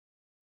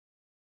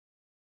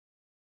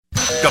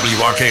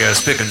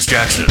WRKS Pickens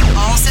Jackson.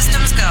 All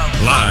systems go.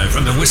 Live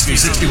from the Whiskey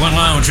 61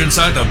 Lounge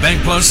inside the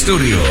Bank Plus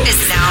studio. Is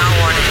sound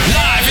warning.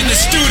 Live in the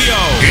studio.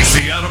 It's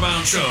the Out of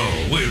Bounds Show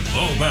with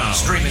Bo Bounds.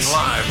 Streaming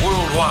live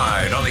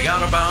worldwide on the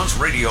Out of Bounds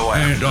radio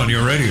app. And on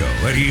your radio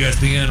at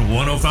ESPN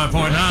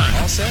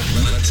 105.9. All set?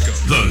 Let's go.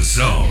 The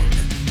Zone.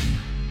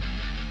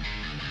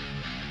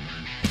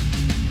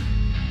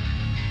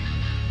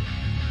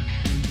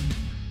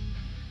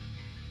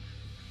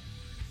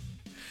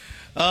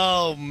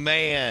 Oh,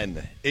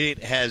 man,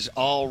 it has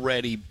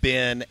already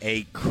been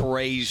a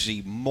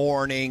crazy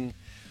morning.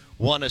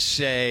 Want to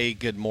say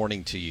good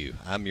morning to you.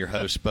 I'm your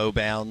host, Bo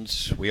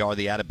Bounds. We are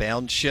the Out of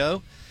Bounds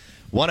Show,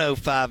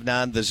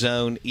 105.9 The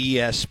Zone,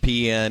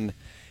 ESPN,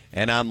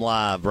 and I'm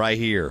live right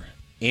here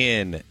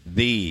in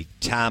the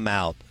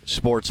Timeout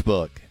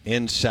Sportsbook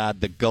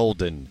inside the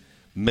Golden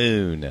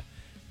Moon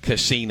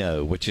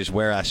Casino, which is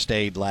where I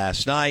stayed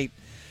last night,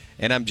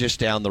 and I'm just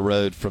down the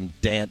road from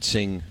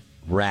Dancing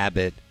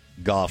Rabbit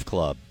Golf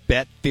Club.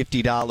 Bet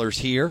 $50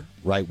 here,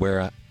 right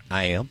where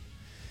I am.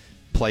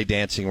 Play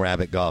Dancing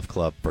Rabbit Golf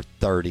Club for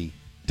 $30.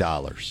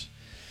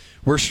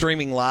 We're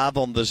streaming live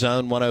on the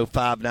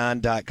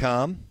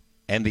Zone1059.com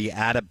and the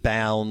Out of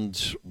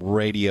Bounds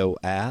radio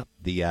app.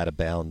 The Out of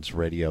Bounds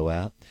radio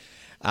app.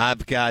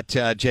 I've got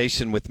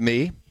Jason with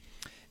me,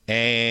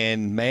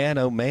 and man,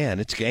 oh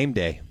man, it's game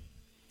day.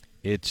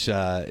 It's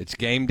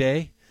game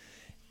day,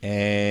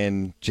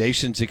 and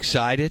Jason's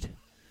excited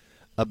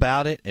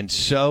about it, and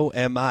so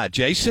am I.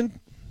 Jason,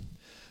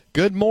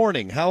 good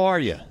morning. How are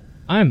you?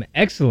 I'm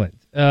excellent.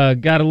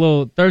 Got a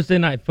little Thursday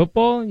night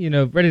football,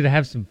 ready to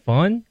have some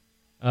fun.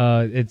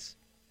 It's,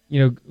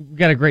 we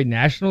got a great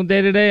national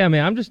day today. I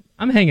mean,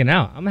 I'm hanging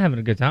out. I'm having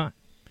a good time.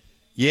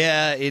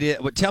 Yeah, it is.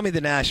 Well, tell me the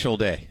national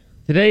day.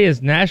 Today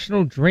is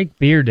National Drink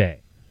Beer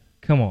Day.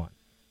 Come on.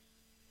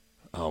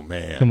 Oh,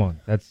 man. Come on.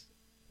 That's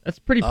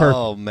pretty perfect.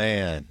 Oh,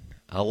 man.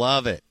 I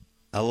love it.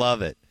 I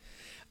love it.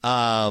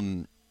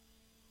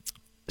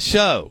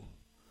 So,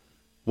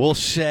 we'll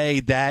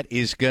say that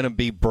is going to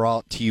be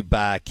brought to you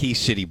by Key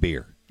City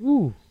Beer.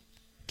 Ooh.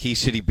 Key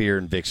City Beer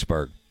in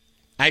Vicksburg.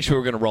 Actually,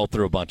 we're going to roll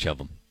through a bunch of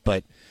them,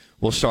 but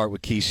we'll start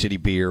with Key City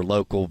Beer,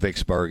 local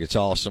Vicksburg. It's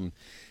awesome.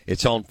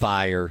 It's on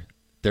fire.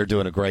 They're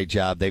doing a great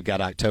job. They've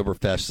got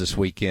Oktoberfest this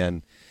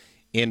weekend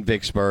in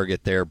Vicksburg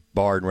at their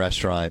bar and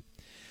restaurant.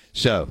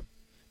 So,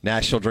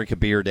 National Drink a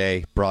Beer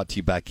Day brought to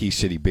you by Key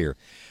City Beer.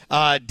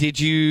 Did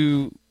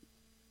you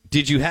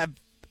have...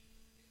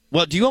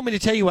 Well, do you want me to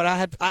tell you what I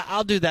had?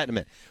 I'll do that in a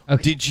minute.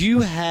 Okay. Did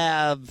you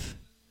have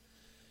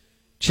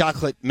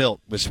chocolate milk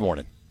this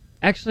morning?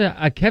 Actually,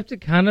 I kept it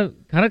kind of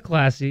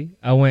classy.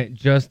 I went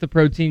just the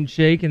protein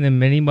shake and then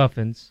mini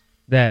muffins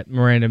that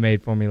Miranda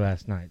made for me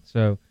last night.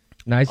 So,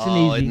 nice and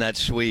easy. Oh, isn't that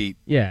sweet?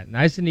 Yeah,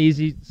 nice and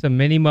easy. Some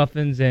mini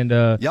muffins and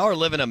y'all are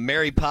living a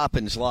Mary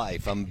Poppins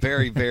life. I'm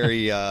very,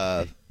 very.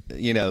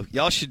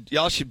 Y'all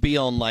should be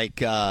on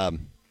like. Let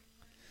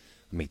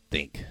me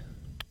think.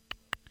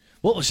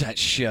 What was that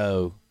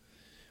show?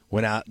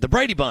 The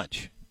Brady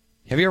Bunch.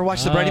 Have you ever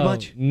watched the Brady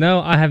Bunch?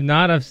 No, I have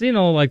not. I've seen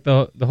all like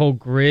the whole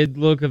grid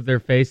look of their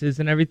faces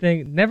and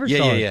everything. Never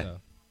saw it though.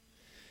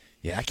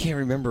 Yeah, I can't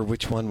remember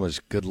which one was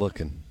good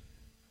looking.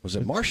 Was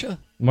it Marsha?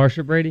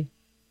 Marsha Brady?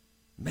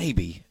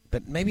 Maybe,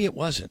 but maybe it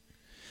wasn't.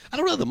 I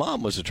don't know. The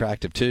mom was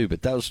attractive too,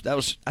 but that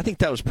was. I think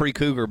that was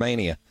pre-Cougar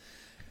Mania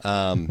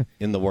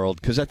in the world,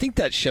 because I think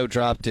that show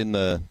dropped in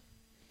the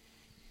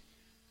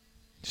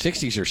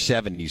 60s or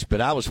 70s,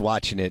 but I was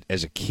watching it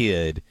as a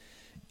kid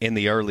in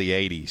the early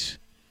 80s.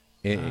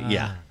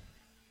 Yeah.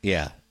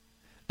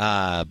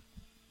 I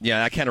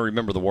kind of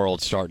remember the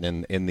world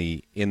starting in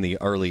the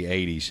early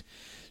 80s.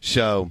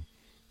 So,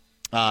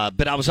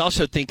 but I was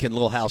also thinking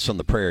Little House on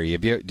the Prairie.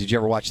 Did you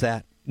ever watch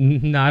that?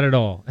 Not at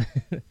all.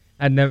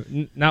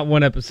 Not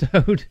one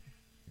episode.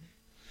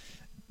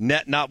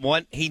 Not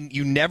one.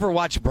 You never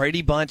watched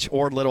Brady Bunch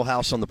or Little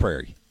House on the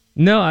Prairie?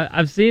 No,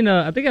 I've seen.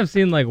 I think I've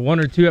seen like one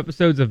or two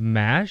episodes of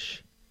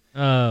MASH.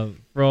 For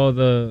all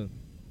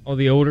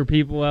the older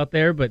people out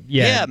there, but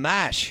yeah. Yeah,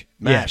 MASH.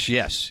 MASH,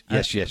 yeah. Yes.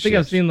 I think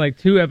I've seen like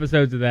 2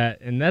 episodes of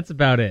that, and that's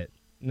about it.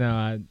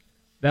 No,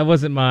 that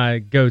wasn't my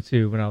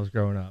go-to when I was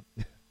growing up.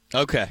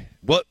 Okay.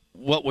 What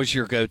was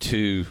your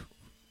go-to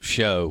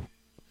show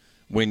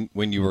when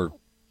you were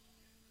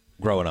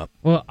growing up?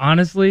 Well,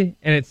 honestly,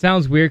 and it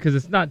sounds weird because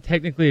it's not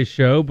technically a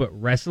show, but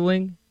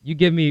wrestling. You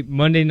give me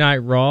Monday Night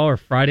Raw or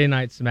Friday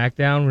Night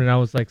SmackDown when I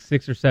was like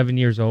 6 or 7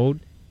 years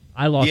old,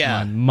 I lost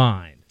my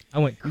mind. I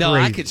went crazy. No,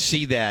 I could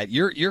see that.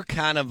 You're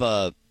kind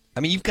of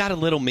you've got a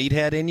little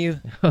meathead in you.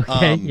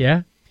 Okay,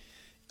 yeah.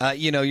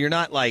 You're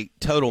not like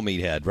total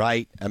meathead,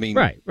 right? I mean,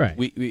 right.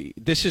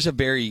 This is a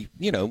very,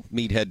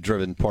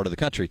 meathead-driven part of the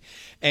country,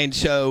 and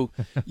so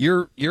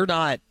you're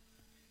not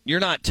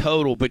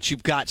total, but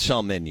you've got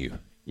some in you.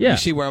 Yeah. You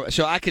see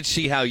so I could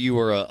see how you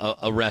were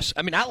a wrestler.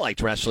 I mean, I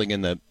liked wrestling in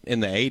the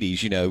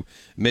 80s.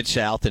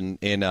 Mid-South and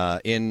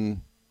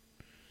in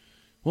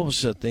what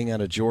was the thing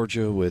out of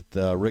Georgia with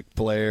Ric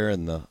Flair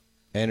and the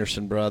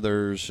Anderson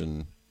brothers,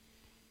 and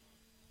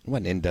it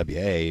wasn't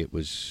NWA. It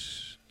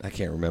was, I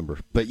can't remember.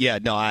 But yeah,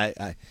 no,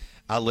 I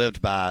I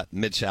lived by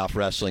Mid-South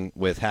Wrestling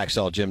with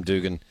Hacksaw Jim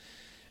Dugan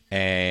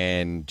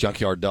and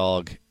Junkyard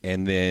Dog,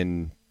 and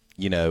then,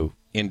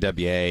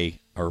 NWA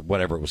or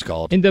whatever it was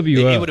called.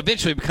 NWO. It would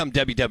eventually become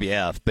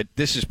WWF, but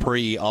this is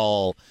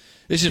pre-Hulk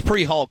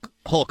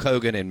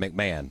Hogan and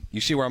McMahon.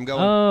 You see where I'm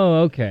going?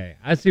 Oh, okay.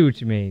 I see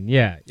what you mean.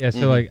 Yeah.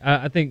 So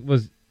I think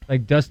was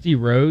like Dusty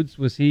Rhodes,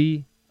 was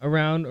he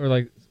around, or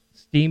like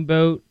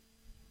Steamboat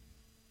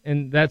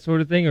and that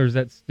sort of thing, or is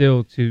that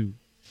still too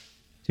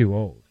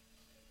old?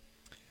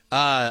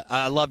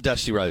 I love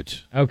Dusty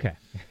Rhodes. Okay.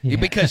 Yeah.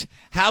 Because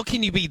how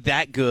can you be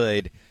that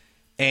good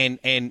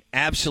and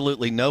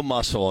absolutely no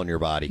muscle on your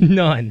body?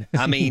 None.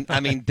 I mean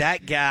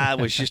that guy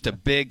was just a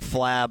big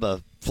flab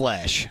of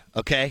flesh,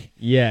 okay?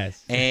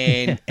 Yes.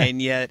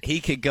 And yet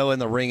he could go in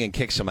the ring and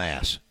kick some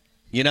ass.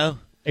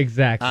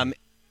 Exactly.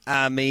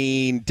 I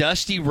mean,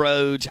 Dusty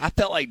Rhodes, I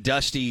felt like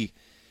Dusty,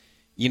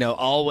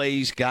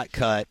 always got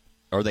cut,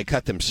 or they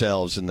cut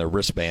themselves in their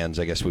wristbands.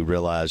 I guess we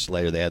realized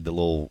later they had the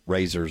little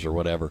razors or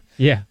whatever.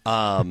 Yeah.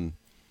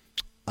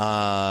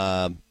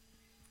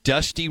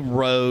 Dusty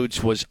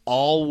Rhodes was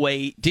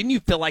always, didn't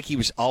you feel like he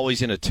was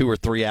always in a 2 or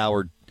 3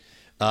 hour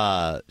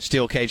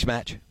steel cage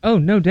match? Oh,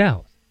 no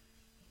doubt.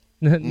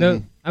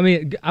 No, I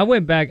mean, I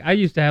went back. I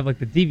used to have like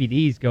the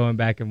DVDs going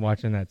back and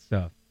watching that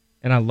stuff,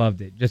 and I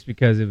loved it just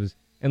because it was.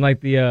 And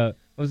like the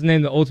what was the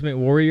name? The Ultimate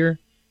Warrior,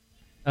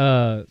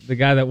 the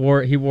guy that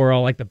wore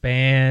all like the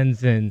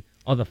bands and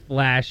all the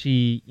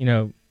flashy,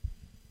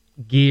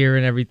 gear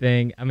and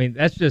everything. I mean,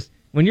 that's just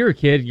when you're a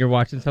kid and you're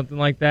watching something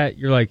like that,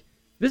 you're like,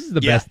 this is the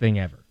best thing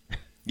ever.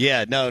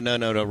 Yeah,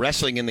 no.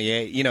 Wrestling in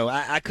the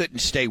I couldn't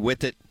stay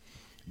with it,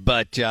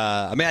 but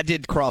I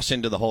did cross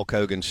into the Hulk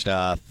Hogan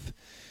stuff.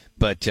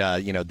 But,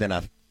 then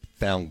I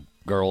found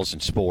girls in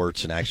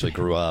sports and actually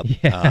grew up.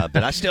 Yeah.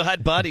 But I still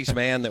had buddies,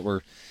 man, that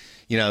were,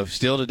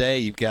 still today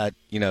you've got,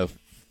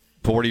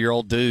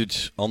 40-year-old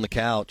dudes on the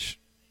couch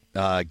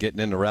getting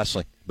into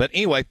wrestling. But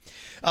anyway,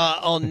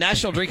 on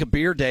National Drink a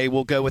Beer Day,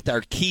 we'll go with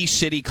our Key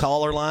City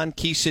caller line,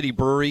 Key City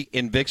Brewery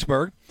in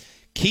Vicksburg.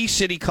 Key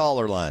City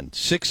caller line,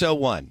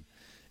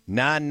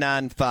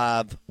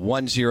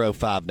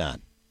 601-995-1059.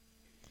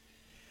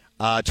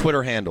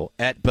 Twitter handle,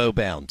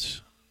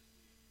 @BowBounds.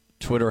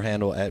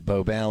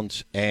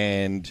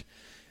 And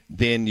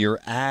then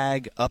your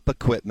Ag Up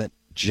Equipment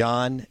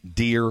John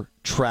Deere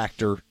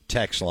Tractor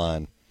text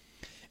line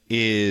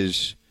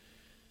is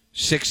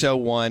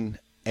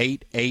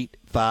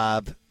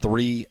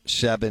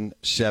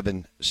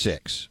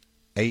 601-885-3776.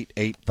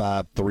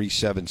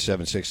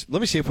 885-3776. Let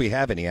me see if we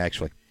have any,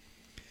 actually.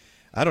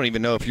 I don't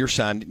even know if you're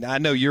signed. I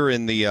know you're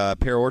in the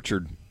Pear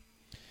Orchard,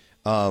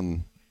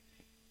 the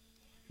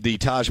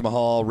Taj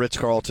Mahal,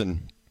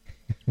 Ritz-Carlton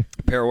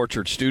Pear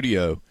Orchard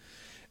studio,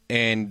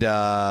 and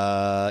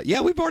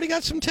we've already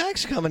got some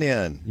texts coming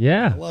in.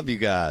 Yeah, I love you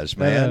guys,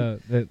 man.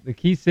 The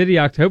Key City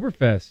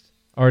Oktoberfest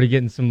already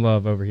getting some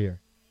love over here.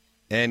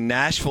 And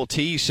Nashville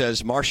T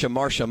says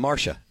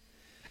Marsha.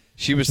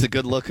 She was the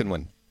good-looking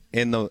one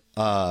in the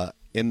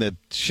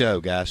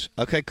show, guys.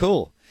 Okay,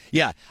 cool.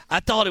 Yeah, I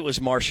thought it was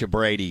Marsha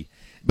Brady,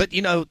 but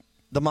the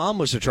mom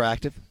was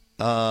attractive.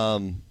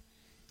 So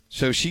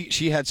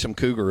she had some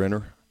cougar in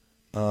her.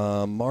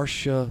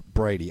 Marsha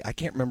Brady. I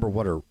can't remember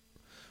what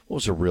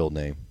was her real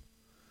name.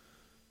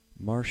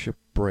 Marsha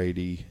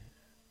Brady.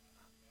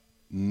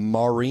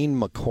 Maureen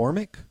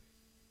McCormick?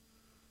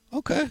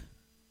 Okay.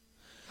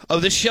 Oh,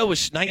 this show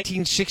was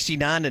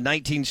 1969 to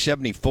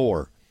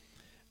 1974.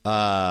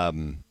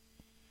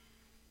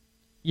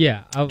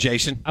 Yeah.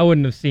 Jason? I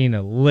wouldn't have seen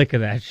a lick of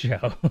that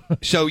show.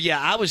 So, yeah,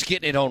 I was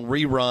getting it on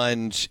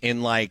reruns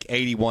in like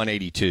 81,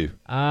 82.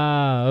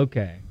 Ah,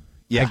 okay.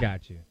 Yeah. I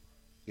got you.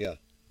 Yeah.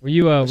 Were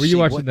you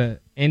watching the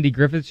Andy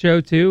Griffith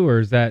show too, or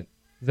is that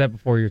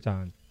before your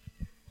time?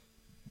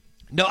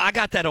 No, I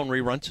got that on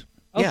reruns.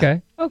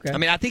 Okay. Yeah. Okay. I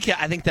mean, I think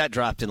that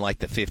dropped in like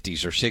the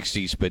 50s or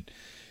 60s, but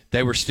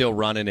they were still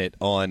running it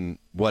on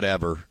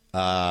whatever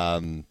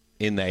in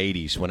the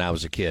 80s when I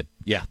was a kid.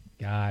 Yeah.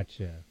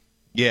 Gotcha.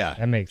 Yeah.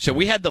 That makes so sense.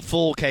 we had the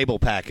full cable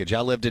package.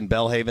 I lived in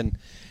Bellhaven,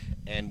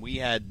 and we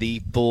had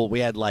the full. We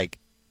had like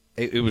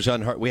it was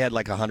unheard. We had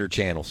like 100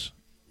 channels.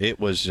 It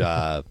was.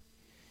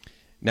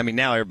 I mean,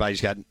 now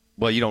everybody's got.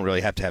 Well, you don't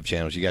really have to have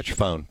channels. You got your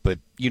phone, but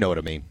you know what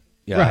I mean.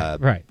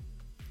 Right.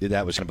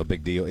 That was kind of a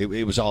big deal.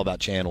 It was all about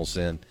channels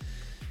then,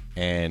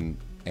 and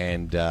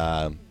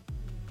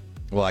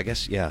well, I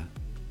guess it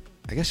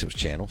was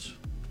channels.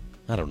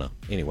 I don't know.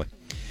 Anyway,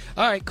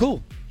 all right,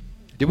 cool.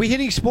 Did we hit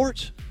any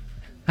sports?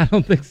 I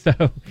don't think so.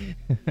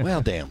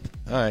 Well, damn.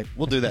 All right,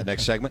 we'll do that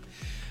next segment.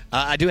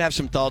 I do have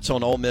some thoughts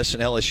on Ole Miss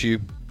and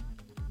LSU,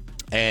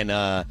 and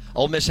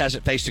Ole Miss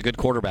hasn't faced a good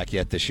quarterback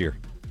yet this year.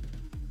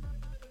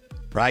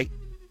 Right?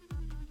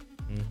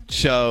 Mm-hmm.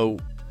 So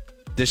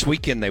this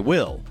weekend they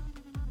will.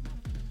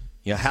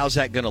 How's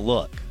that going to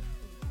look?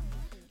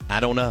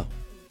 I don't know.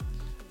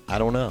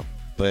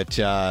 But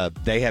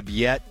they have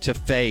yet to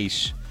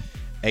face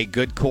a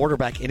good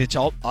quarterback, and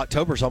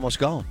October's almost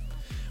gone.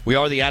 We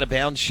are the Out of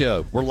Bounds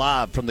Show. We're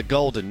live from the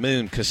Golden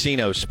Moon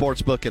Casino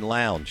Sportsbook and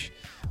Lounge.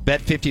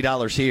 Bet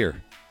 $50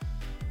 here.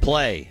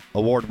 Play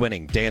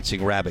award-winning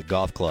Dancing Rabbit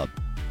Golf Club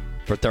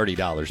for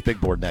 $30. Big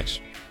board next.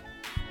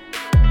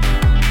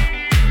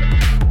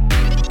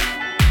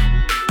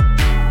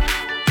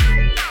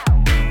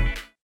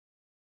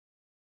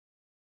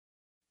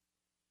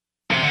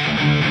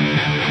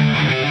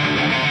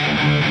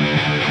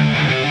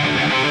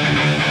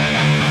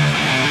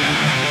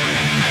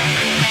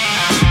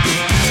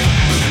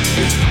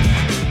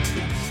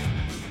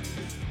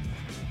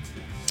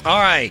 All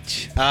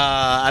right.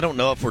 I don't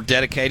know if we're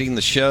dedicating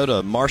the show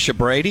to Marsha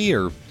Brady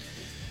or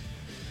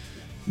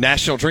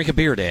National Drink a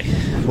Beer Day.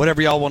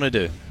 Whatever y'all want to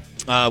do.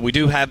 We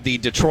do have the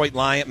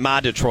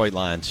my Detroit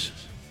Lions,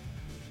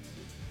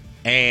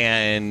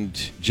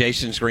 and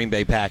Jason's Green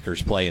Bay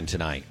Packers playing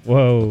tonight.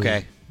 Whoa.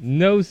 Okay.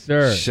 No,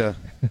 sir.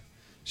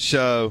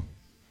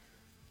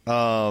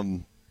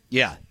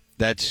 Yeah,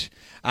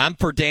 I'm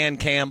for Dan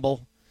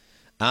Campbell.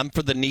 I'm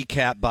for the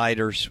kneecap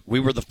biters. We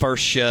were the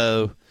first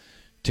show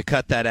to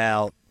cut that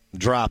out,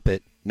 drop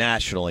it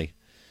nationally.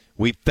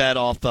 We fed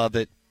off of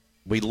it.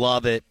 We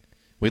love it.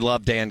 We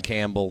love Dan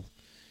Campbell.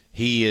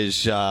 He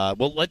is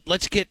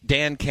let's get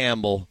Dan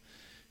Campbell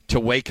to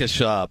wake us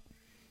up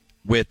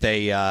with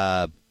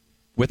a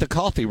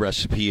coffee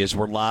recipe as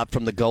we're live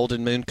from the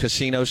Golden Moon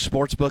Casino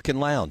Sportsbook and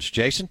Lounge.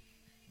 Jason?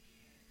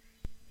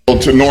 Well,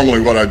 normally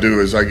what I do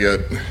is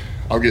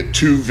I'll get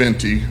 2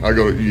 venti. I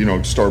go to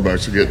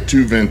Starbucks. I get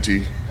 2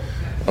 venti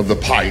of the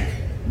pipe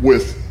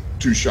with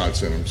 2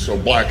 shots in them, so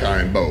black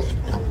eye in both.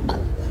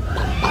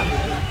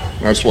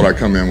 That's what I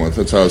come in with.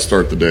 That's how I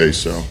start the day.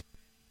 So,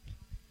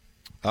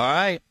 all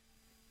right,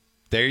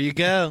 there you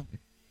go.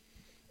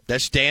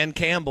 That's Dan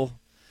Campbell,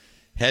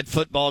 head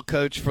football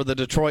coach for the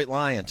Detroit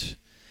Lions.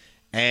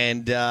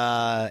 And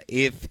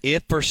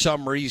if for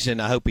some reason,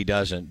 I hope he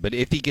doesn't, but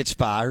if he gets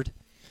fired,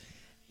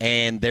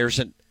 and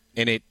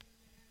it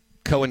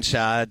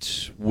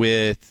coincides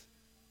with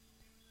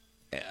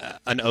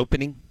an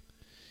opening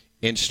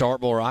in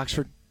Starkville or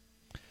Oxford,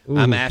 ooh,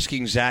 I'm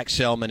asking Zach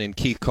Selman and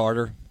Keith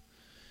Carter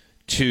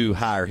to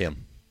hire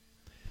him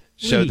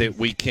so that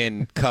we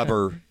can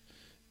cover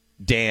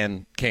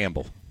Dan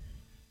Campbell.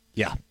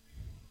 Yeah.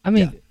 I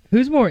mean,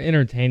 who's more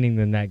entertaining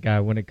than that guy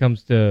when it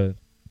comes to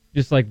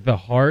just like the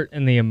heart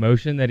and the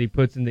emotion that he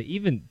puts into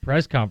even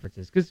press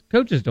conferences? Because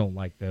coaches don't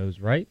like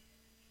those, right?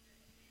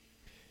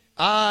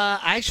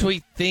 I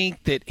actually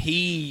think that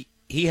he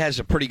has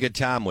a pretty good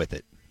time with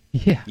it.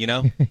 Yeah. You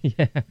know?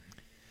 Yeah.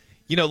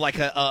 You know, like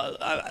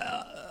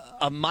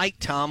a Mike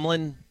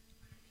Tomlin,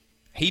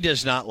 he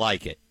does not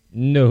like it.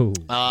 No.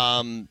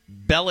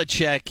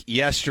 Belichick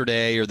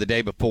yesterday or the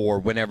day before,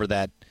 whenever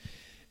that,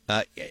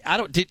 I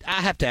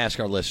have to ask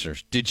our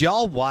listeners, did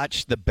y'all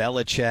watch the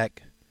Belichick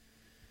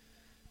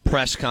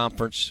press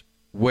conference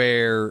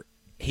where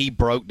he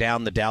broke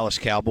down the Dallas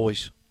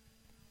Cowboys?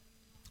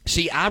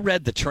 See, I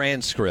read the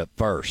transcript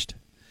first.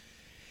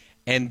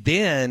 And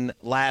then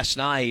last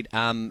night,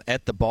 I'm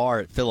at the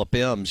bar at Philip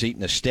M's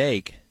eating a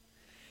steak,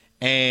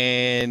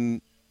 and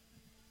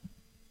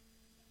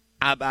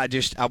I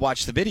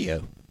watched the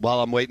video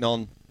while I'm waiting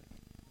on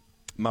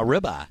my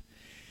ribeye.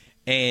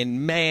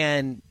 And,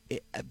 man,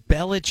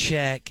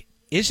 Belichick,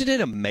 isn't it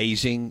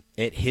amazing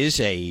at his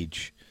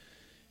age,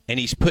 and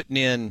he's putting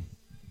in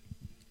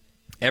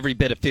every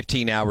bit of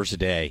 15 hours a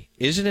day,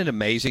 isn't it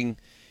amazing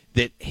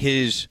that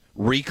his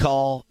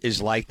recall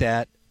is like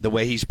that, the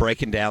way he's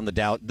breaking down the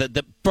doubt?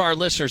 For our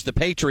listeners, the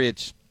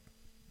Patriots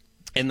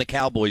and the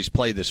Cowboys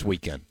play this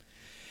weekend.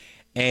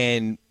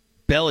 And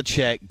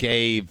Belichick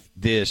gave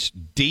this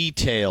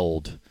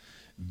detailed,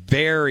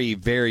 very,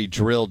 very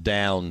drilled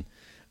down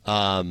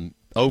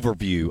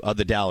overview of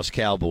the Dallas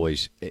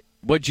Cowboys.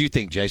 What do you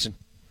think, Jason?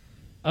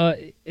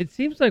 It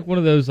seems like one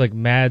of those like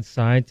mad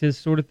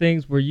scientist sort of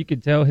things where you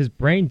could tell his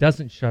brain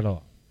doesn't shut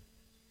off.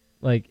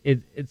 Like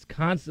it's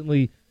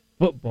constantly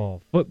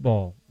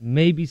football,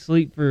 maybe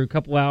sleep for a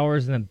couple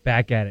hours and then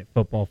back at it,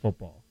 football.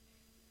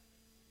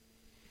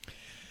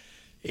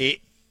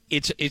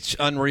 It's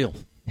unreal.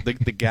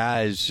 The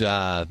guy's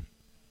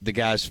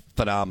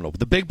phenomenal.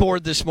 The big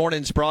board this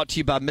morning is brought to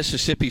you by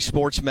Mississippi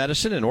Sports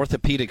Medicine and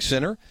Orthopedic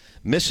Center.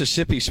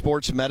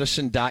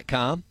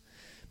 MississippiSportsMedicine.com.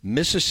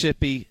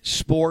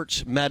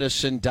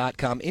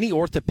 MississippiSportsMedicine.com. Any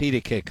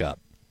orthopedic hiccup,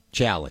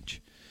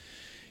 challenge,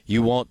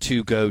 you want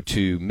to go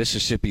to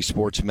Mississippi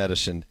Sports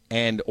Medicine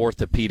and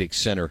Orthopedic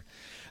Center.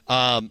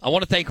 I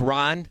want to thank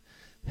Ryan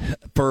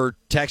for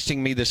texting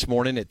me this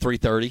morning at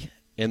 3:30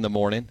 in the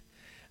morning.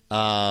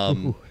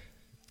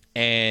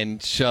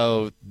 And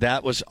so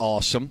that was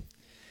awesome.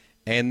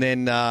 And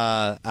then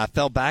I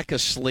fell back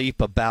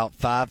asleep about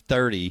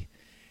 5:30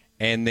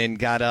 and then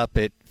got up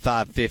at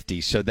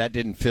 5:50. So that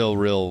didn't feel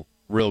real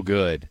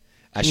good.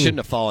 I shouldn't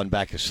have fallen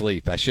back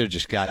asleep. I should have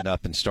just gotten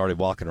up and started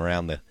walking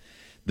around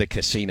the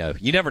casino.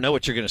 You never know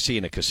what you're going to see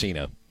in a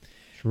casino.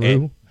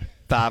 True. At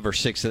 5 or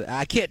 6.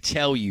 I can't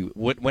tell you.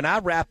 When I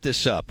wrap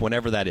this up,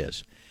 whenever that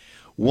is,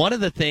 one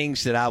of the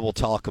things that I will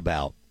talk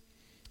about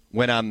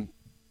when I'm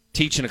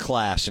teaching a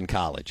class in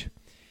college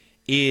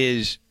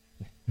is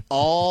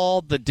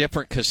all the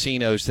different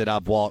casinos that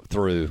I've walked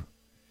through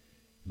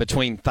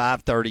between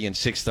 5:30 and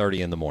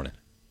 6:30 in the morning.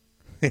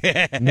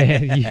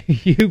 Man,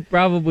 you've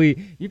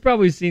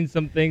probably seen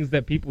some things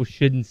that people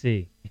shouldn't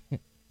see.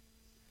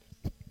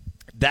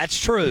 That's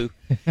true.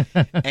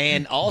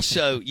 And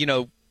also,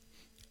 yeah.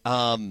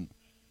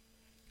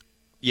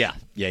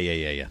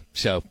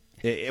 So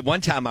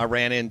one time I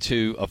ran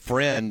into a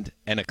friend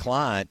and a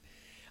client.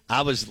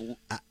 I was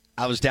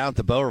down at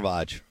the Beau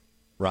Rivage,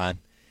 Ryan,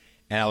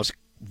 and I was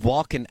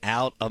walking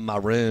out of my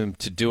room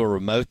to do a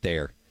remote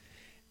there,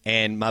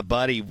 and my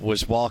buddy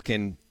was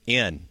walking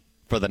in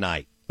for the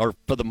night or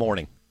for the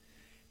morning,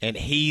 and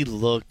he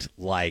looked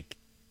like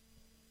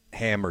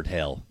hammered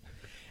hell.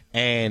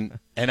 And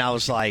I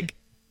was like,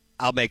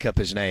 I'll make up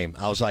his name.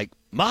 I was like,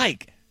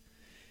 Mike.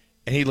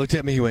 And he looked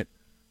at me, he went,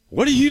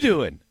 "What are you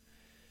doing?"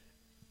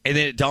 And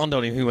then it dawned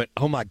on him, he went,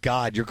 "Oh my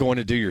God, you're going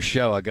to do your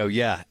show." I go,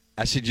 "Yeah."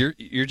 I said,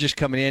 You're just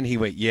coming in?" He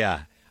went,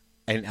 "Yeah."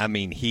 And I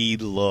mean, he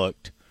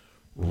looked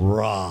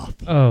rough.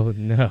 Oh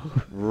no.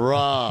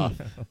 Rough.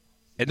 No.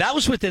 And that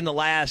was within the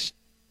last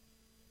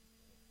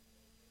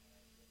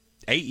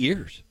 8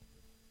 years.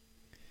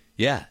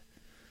 Yeah.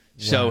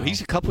 So Wow.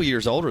 he's a couple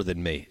years older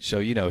than me. So,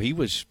 he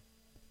was,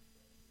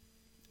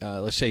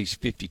 let's say he's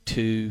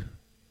 52,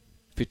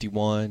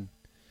 51.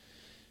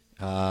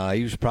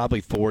 He was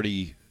probably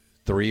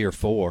 43 or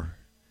 4.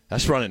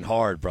 That's running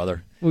hard,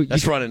 brother. Well,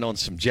 That's running on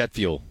some jet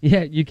fuel.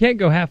 Yeah, you can't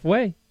go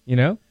halfway,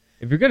 If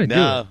you're going to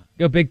do it,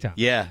 go big time.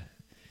 Yeah.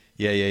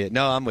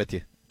 No, I'm with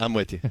you.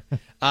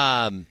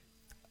 Have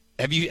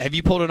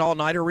you pulled an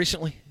all-nighter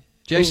recently,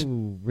 Jason?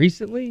 Ooh,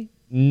 recently?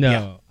 No,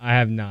 yeah. I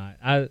have not.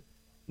 I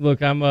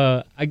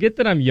get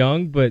that I'm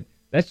young, but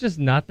that's just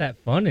not that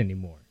fun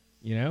anymore,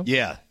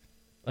 Yeah.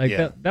 Like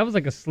that was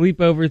like a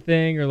sleepover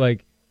thing, or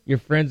like your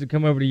friends would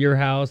come over to your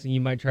house and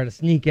you might try to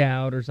sneak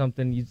out or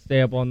something. You'd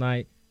stay up all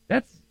night.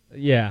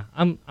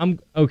 I'm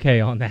okay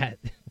on that.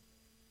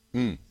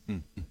 All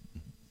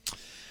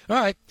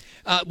right.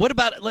 What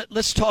about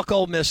let's talk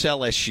Ole Miss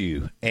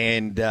LSU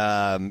and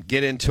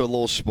get into a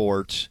little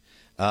sports.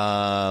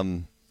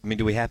 Do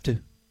we have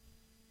to?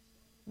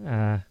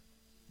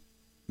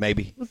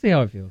 Maybe. We'll see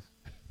how it feels.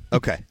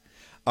 Okay.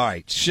 All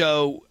right.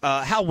 So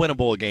how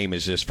winnable a game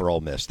is this for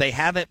Ole Miss? They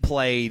haven't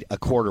played a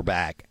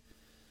quarterback.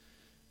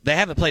 They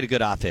haven't played a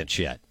good offense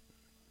yet.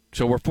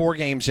 So we're 4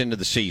 games into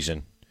the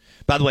season.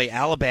 By the way,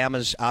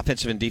 Alabama's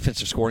offensive and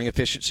defensive scoring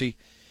efficiency,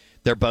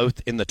 they're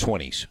both in the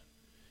 20s.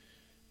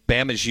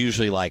 Bama's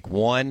usually like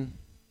 1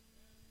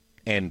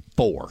 and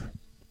 4.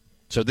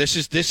 So this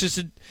is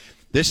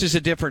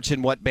a difference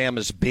in what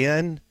Bama's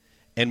been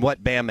and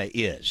what Bama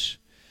is.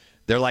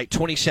 They're like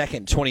 22nd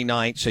and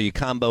 29th, so you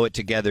combo it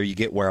together, you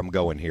get where I'm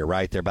going here,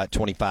 right? They're about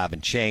 25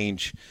 and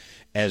change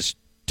as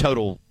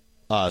total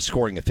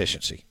scoring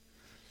efficiency.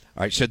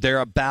 All right, so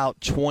they're about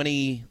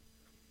 20-ish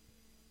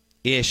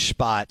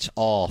spots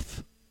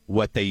off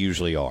what they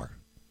usually are.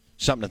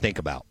 Something to think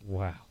about.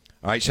 Wow.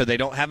 All right, so they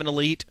don't have an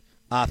elite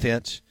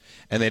offense,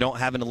 and they don't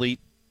have an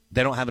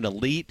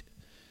elite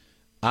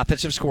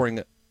offensive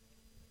scoring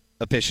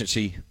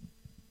efficiency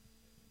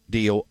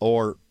deal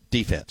or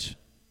defense.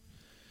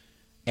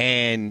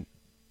 And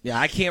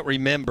I can't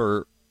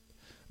remember.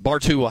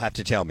 Bartu will have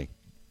to tell me.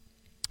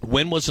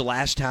 When was the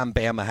last time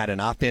Bama had an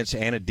offense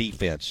and a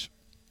defense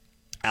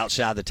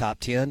outside the top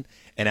 10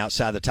 and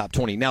outside the top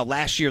 20? Now,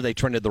 last year they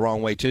trended the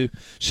wrong way too.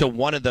 So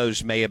one of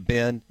those may have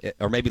been,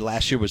 or maybe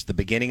last year was the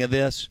beginning of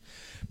this.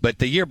 But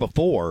the year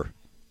before,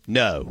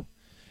 no.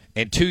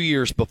 And 2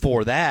 years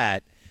before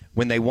that,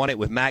 when they won it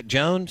with Mac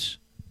Jones,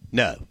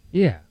 no.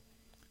 Yeah.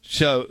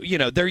 So,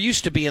 they're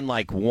used to being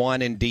like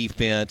 1 in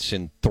defense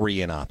and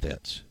 3 in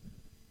offense.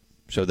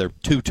 So they're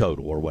 2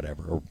 total or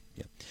whatever.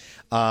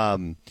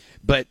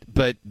 But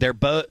they're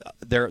both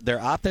their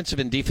offensive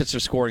and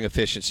defensive scoring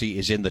efficiency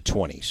is in the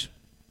 20s.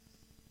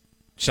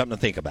 Something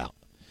to think about.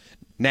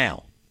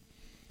 Now,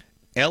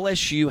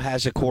 LSU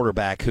has a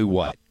quarterback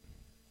who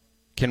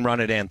can run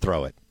it and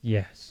throw it.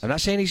 Yes. I'm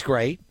not saying he's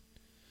great,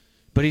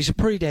 but he's a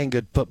pretty dang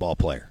good football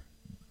player.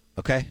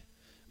 Okay? I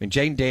mean,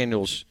 Jaden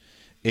Daniels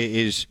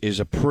is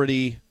a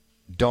pretty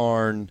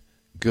darn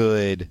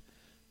good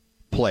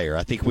player.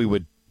 I think we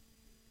would,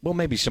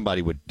 maybe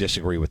somebody would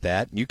disagree with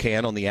that. You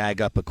can on the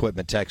Ag Up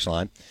Equipment text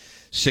line,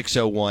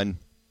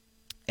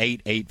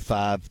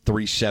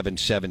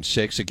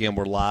 601-885-3776. Again,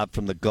 we're live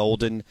from the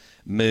Golden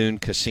Moon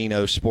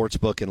Casino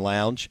Sportsbook and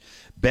Lounge.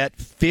 Bet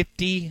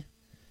 $50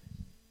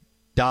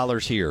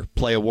 here.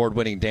 Play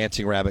award-winning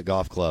Dancing Rabbit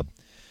Golf Club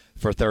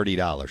for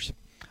 $30.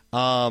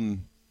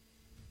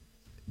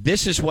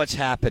 This is what's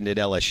happened at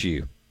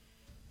LSU.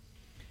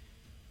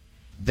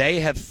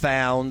 They have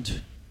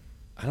found,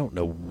 I don't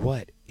know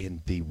what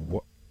in the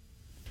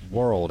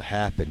world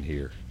happened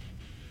here.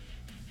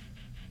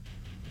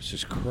 This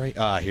is crazy.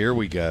 Here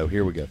we go.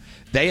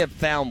 They have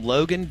found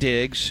Logan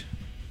Diggs,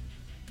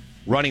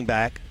 running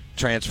back,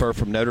 transfer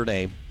from Notre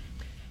Dame.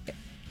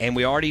 And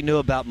we already knew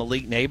about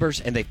Malik Neighbors,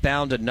 and they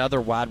found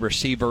another wide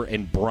receiver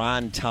in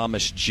Brian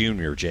Thomas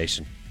Jr.,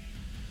 Jason.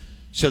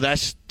 So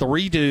that's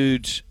 3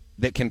 dudes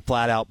that can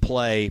flat-out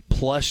play,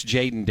 plus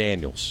Jaden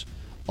Daniels.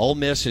 Ole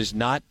Miss has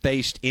not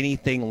faced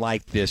anything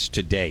like this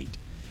to date.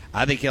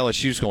 I think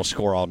LSU's going to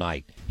score all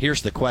night.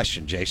 Here's the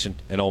question, Jason,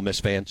 and Ole Miss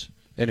fans,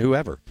 and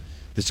whoever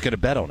that's going to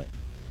bet on it.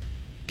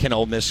 Can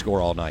Ole Miss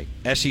score all night?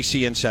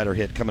 SEC Insider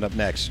Hit coming up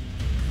next.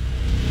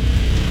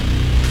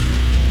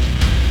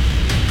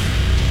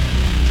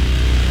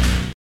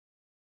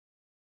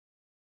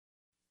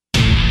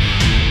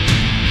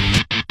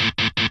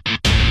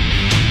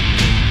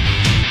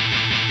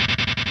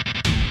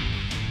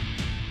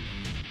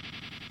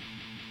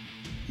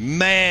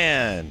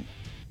 Man,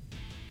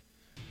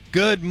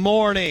 good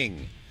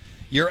morning.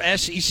 Your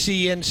SEC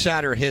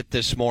Insider Hit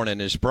this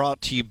morning is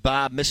brought to you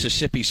by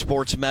Mississippi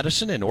Sports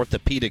Medicine and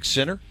Orthopedic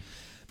Center,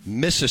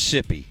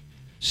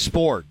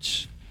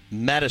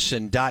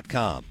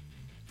 MississippiSportsMedicine.com.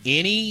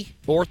 Any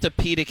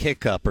orthopedic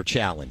hiccup or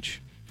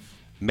challenge,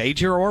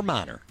 major or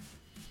minor,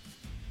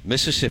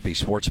 Mississippi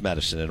Sports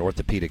Medicine and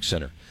Orthopedic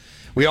Center.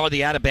 We are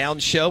the Out of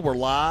Bounds Show. We're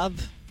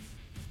live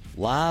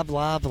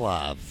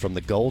from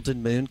the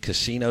Golden Moon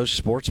Casino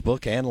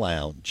Sportsbook and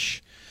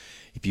Lounge.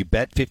 If you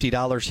bet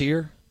 $50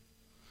 here,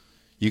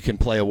 you can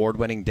play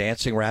award-winning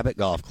Dancing Rabbit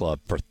Golf Club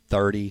for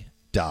 $30.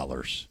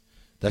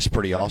 That's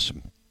pretty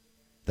awesome.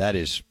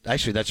 That's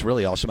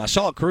really awesome. I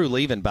saw a crew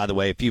leaving, by the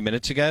way, a few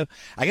minutes ago.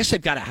 I guess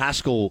they've got a high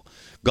school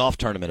golf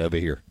tournament over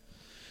here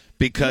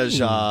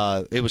because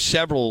it was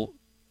several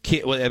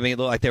kids. Well, I mean, it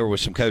looked like there were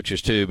some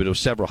coaches too, but it was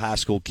several high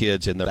school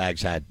kids, and the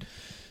bags had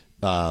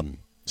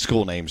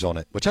school names on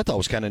it, which I thought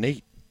was kind of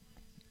neat.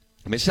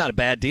 I mean, it's not a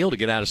bad deal to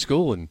get out of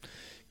school and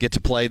get to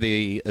play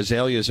the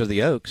Azaleas or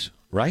the Oaks,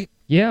 right?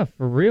 Yeah,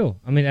 for real.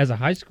 I mean, as a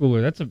high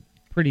schooler, that's a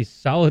pretty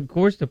solid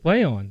course to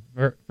play on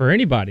for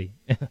anybody.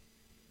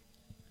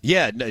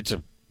 Yeah, it's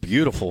a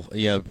beautiful,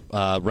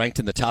 ranked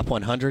in the top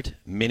 100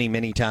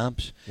 many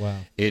times. Wow.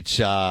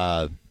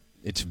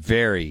 It's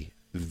very,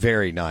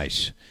 very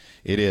nice.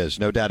 It is,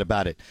 no doubt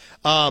about it.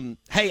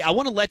 Hey, I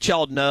want to let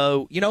y'all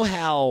know, you know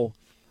how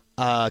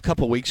a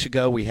couple of weeks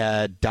ago we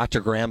had Dr.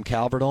 Graham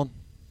Calvert on?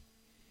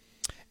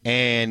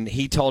 And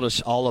he told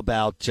us all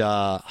about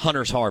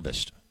Hunter's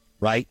Harvest,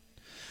 right?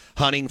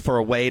 Hunting for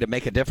a way to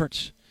make a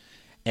difference.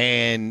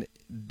 And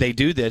they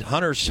do that.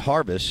 Hunter's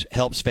Harvest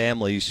helps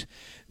families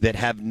that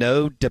have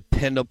no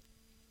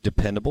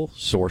dependable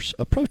source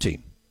of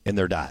protein in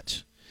their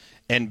diets.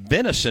 And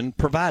venison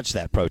provides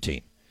that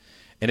protein.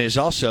 And it is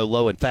also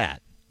low in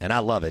fat. And I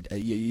love it.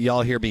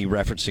 Y'all hear me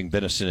referencing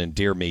venison and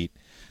deer meat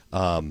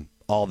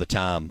all the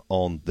time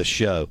on the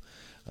show.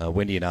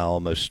 Wendy and I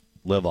almost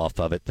live off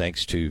of it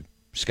thanks to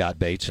Scott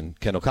Bates and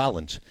Kendall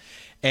Collins.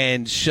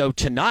 And so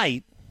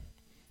tonight,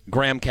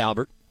 Graham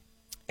Calvert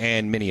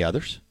and many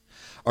others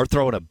are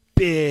throwing a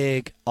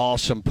big,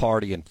 awesome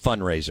party and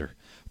fundraiser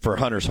for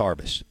Hunter's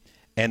Harvest.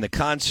 And the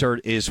concert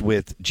is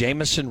with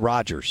Jameson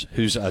Rogers,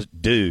 who's a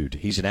dude.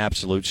 He's an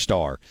absolute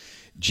star.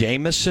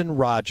 Jameson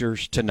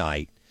Rogers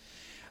tonight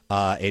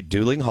at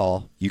Dueling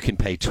Hall. You can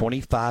pay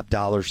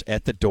 $25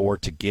 at the door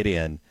to get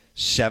in.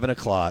 7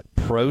 o'clock.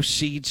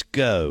 Proceeds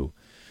go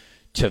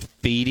to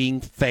feeding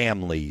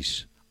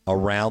families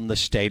around the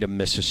state of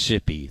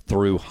Mississippi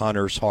through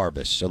Hunter's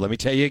Harvest. So let me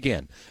tell you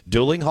again.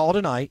 Dueling Hall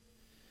tonight.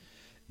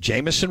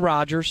 Jameson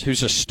Rogers,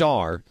 who's a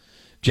star.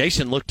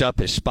 Jason looked up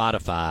his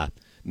Spotify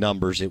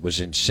numbers. It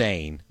was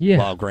insane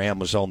while Graham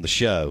was on the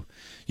show.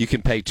 You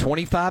can pay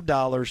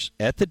 $25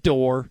 at the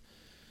door.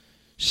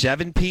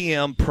 7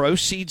 p.m.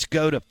 Proceeds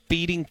go to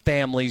feeding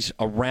families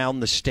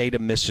around the state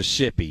of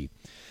Mississippi,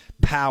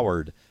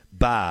 powered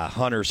by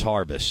Hunter's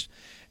Harvest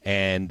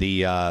and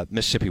the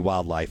Mississippi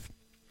Wildlife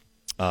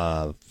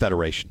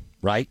Federation,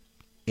 right?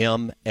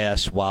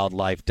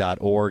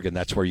 mswildlife.org, and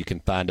that's where you can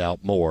find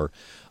out more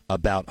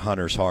about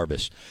Hunter's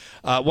Harvest.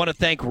 I want to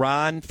thank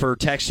Ron for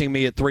texting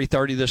me at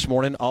 3:30 this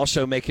morning,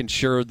 also making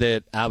sure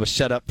that I was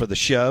set up for the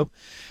show.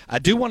 I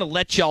do want to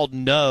let y'all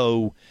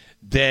know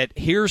that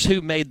here's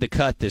who made the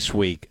cut this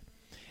week.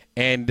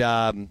 And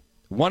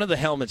one of the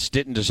helmets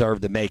didn't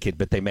deserve to make it,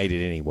 but they made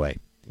it anyway.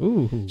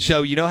 Ooh.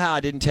 So you know how I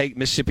didn't take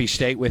Mississippi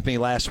State with me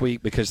last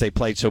week because they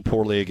played so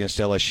poorly against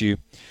LSU?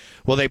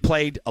 Well, they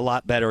played a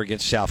lot better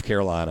against South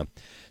Carolina.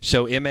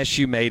 So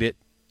MSU made it.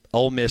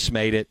 Ole Miss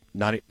made it.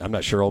 I'm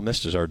not sure Ole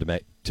Miss deserved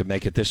to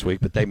make it this week,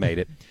 but they made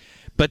it.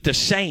 But the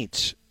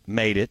Saints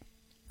made it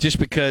just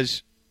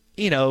because,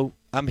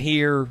 I'm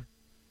here,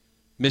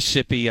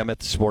 Mississippi, I'm at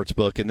the sports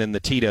book, and then the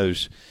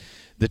Tito's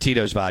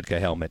vodka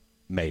helmet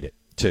made it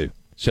too.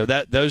 So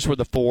those were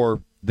the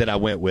four that I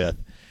went with.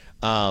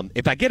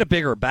 If I get a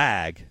bigger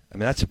bag,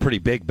 that's a pretty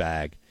big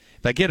bag.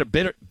 If I get a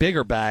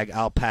bigger bag,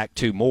 I'll pack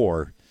 2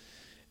 more,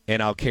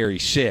 and I'll carry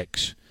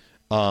 6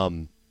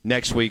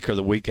 next week or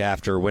the week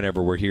after,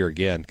 whenever we're here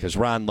again, because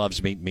Ron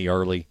loves meeting me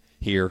early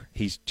here.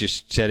 He's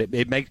just said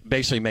it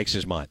basically makes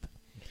his month.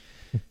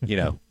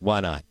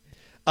 Why not?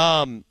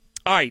 All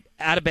right,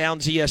 Out of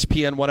Bounds,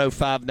 ESPN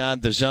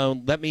 105.9, The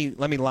Zone. Let me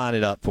line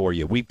it up for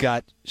you. We've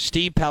got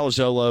Steve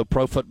Palazzolo,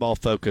 Pro Football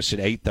Focus at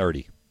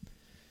 8:30.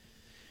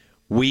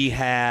 We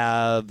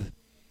have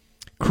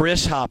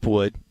Chris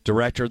Hopwood,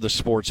 director of the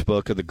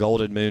Sportsbook of the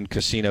Golden Moon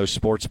Casino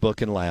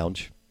Sportsbook and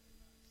Lounge,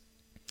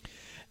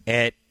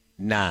 at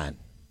 9.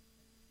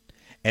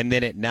 And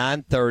then at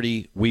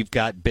 9:30, we've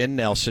got Ben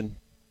Nelson,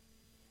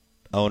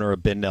 owner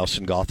of Ben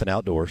Nelson Golf and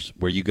Outdoors,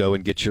 where you go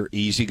and get your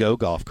easy-go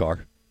golf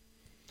car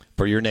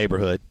for your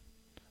neighborhood,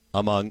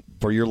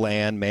 for your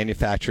land,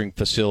 manufacturing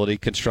facility,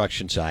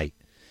 construction site.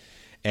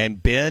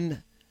 And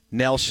Ben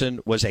Nelson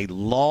was a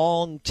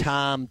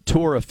long-time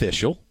tour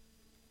official,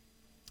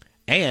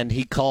 and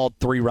he called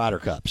 3 Ryder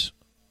Cups.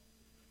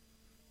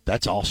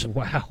 That's awesome.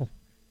 Wow.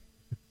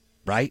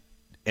 Right?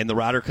 And the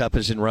Ryder Cup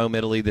is in Rome,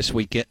 Italy this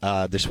weekend.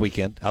 I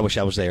wish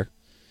I was there.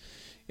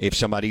 If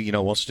somebody,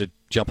 wants to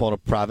jump on a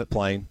private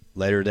plane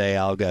later today,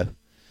 I'll go.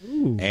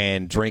 Ooh.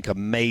 And drink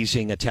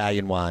amazing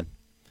Italian wine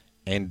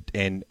and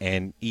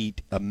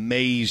eat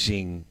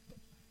amazing,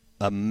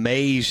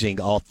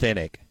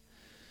 authentic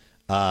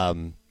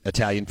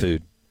Italian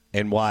food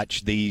and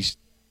watch these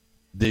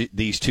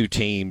two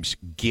teams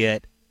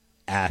get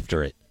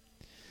after it.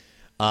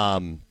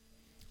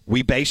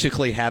 We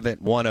basically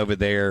haven't won over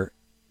there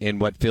in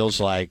what feels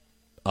like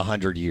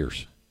 100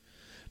 years.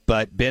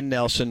 But Ben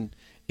Nelson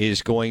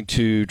is going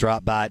to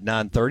drop by at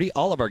 9:30.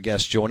 All of our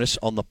guests join us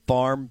on the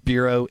Farm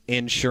Bureau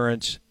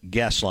Insurance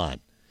guest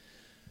line.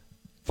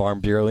 Farm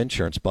Bureau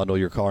Insurance. Bundle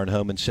your car and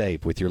home and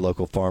save with your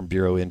local Farm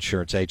Bureau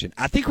Insurance agent.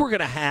 I think we're going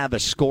to have a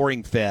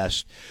scoring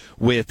fest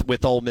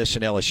with Ole Miss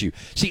and LSU.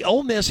 See,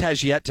 Ole Miss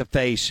has yet to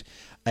face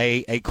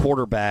a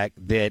quarterback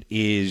that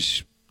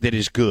is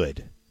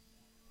good.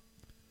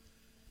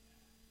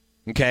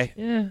 Okay?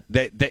 Yeah.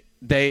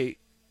 They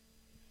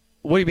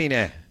what do you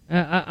mean?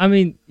 I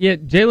mean, yeah,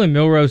 Jalen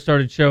Milroe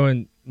started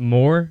showing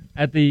more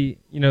at the,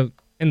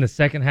 in the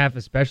second half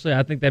especially.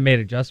 I think they made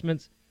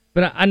adjustments.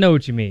 But I know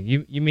what you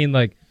mean. You mean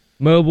like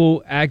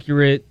mobile,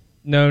 accurate,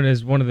 known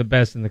as one of the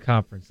best in the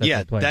conference.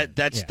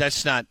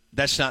 That's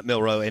not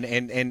Milroe. And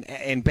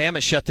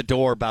Bama shut the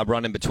door by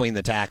running between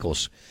the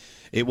tackles.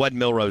 It wasn't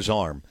Milroe's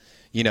arm.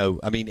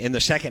 In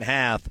the second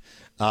half,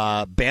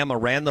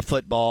 Bama ran the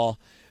football.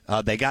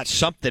 They got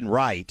something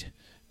right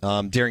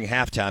during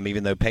halftime,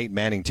 even though Peyton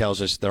Manning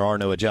tells us there are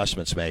no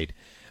adjustments made.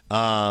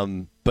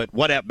 But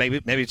whatever,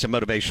 maybe it's a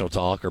motivational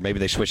talk, or maybe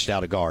they switched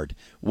out a guard.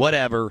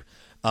 Whatever.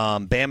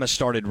 Bama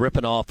started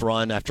ripping off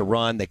run after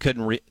run. They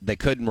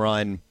couldn't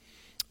run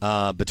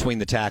between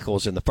the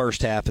tackles in the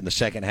first half. In the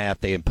second half,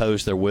 they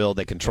imposed their will.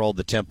 They controlled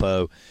the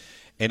tempo.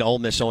 And Ole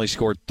Miss only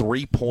scored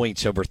 3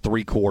 points over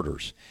 3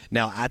 quarters.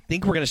 Now, I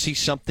think we're going to see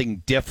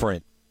something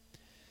different.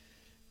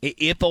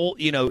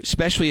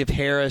 Especially if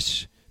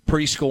Harris,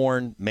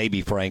 Prescorn,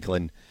 maybe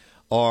Franklin,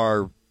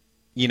 are,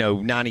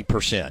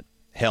 90%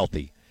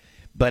 healthy.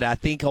 But I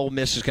think Ole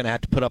Miss is going to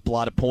have to put up a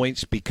lot of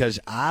points because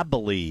I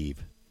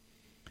believe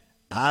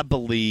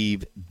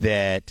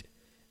that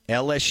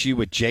LSU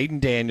with Jaden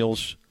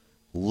Daniels,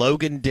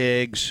 Logan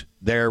Diggs,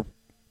 their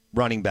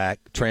running back,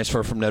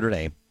 transfer from Notre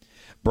Dame,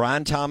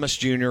 Brian Thomas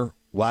Jr.,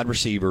 wide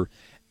receiver,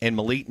 and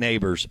Malik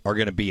Neighbors are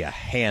going to be a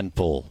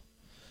handful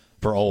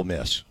for Ole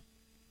Miss.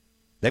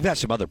 They've got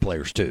some other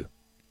players too.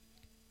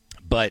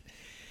 But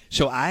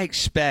so I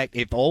expect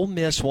if Ole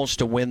Miss wants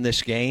to win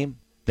this game,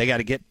 they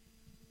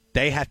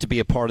have to be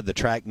a part of the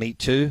track meet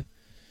too.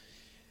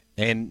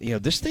 And,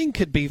 this thing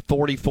could be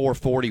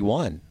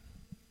 44-41,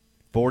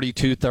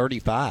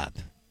 42-35.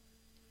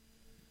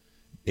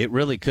 It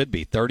really could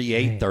be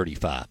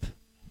 38-35.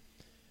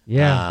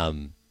 Yeah.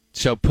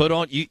 So put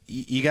on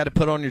you got to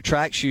put on your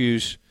track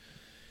shoes.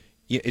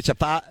 It's a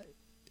 5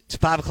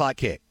 o'clock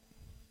kick.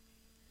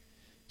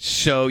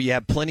 So you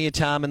have plenty of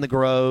time in the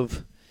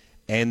Grove,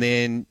 and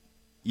then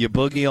you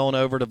boogie on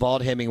over to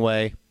Vaught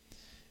Hemingway,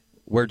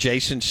 where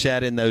Jason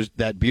sat in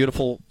that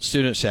beautiful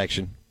student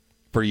section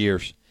for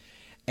years.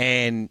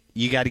 And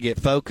you got to get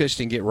focused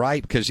and get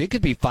right because it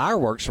could be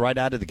fireworks right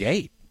out of the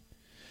gate.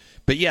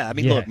 But, yeah,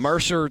 Look,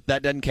 Mercer,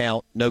 that doesn't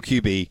count. No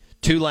QB.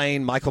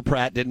 Tulane, Michael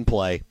Pratt didn't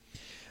play.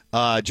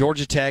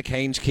 Georgia Tech,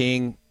 Haynes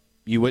King,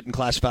 you wouldn't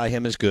classify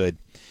him as good.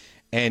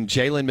 And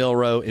Jalen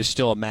Milroe is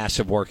still a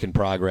massive work in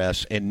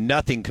progress and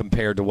nothing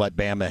compared to what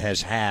Bama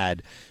has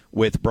had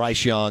with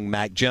Bryce Young,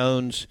 Mac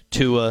Jones,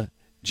 Tua,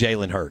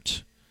 Jalen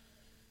Hurts.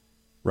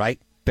 Right?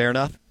 Fair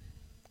enough?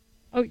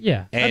 Oh,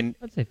 yeah. And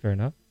I'd say fair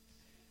enough.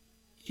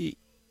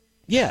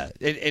 Yeah,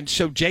 and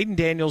so Jaden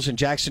Daniels and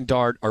Jackson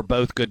Dart are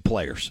both good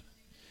players.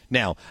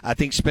 Now, I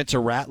think Spencer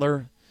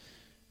Rattler,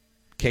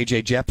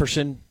 KJ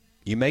Jefferson,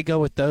 you may go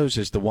with those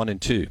as the 1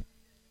 and 2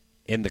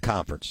 in the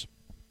conference.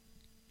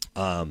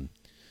 I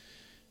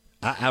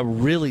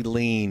really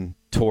lean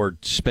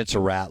toward Spencer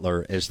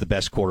Rattler as the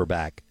best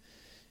quarterback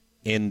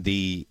in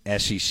the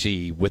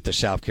SEC with the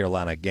South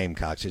Carolina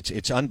Gamecocks.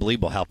 It's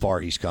unbelievable how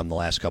far he's come the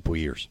last couple of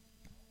years.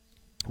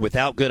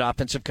 Without good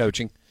offensive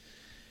coaching,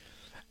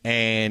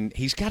 and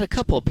he's got a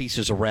couple of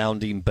pieces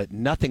around him, but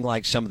nothing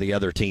like some of the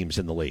other teams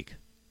in the league.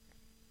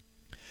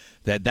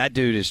 That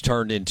dude has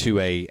turned into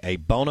a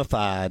bona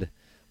fide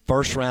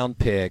first-round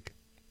pick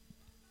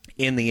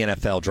in the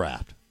NFL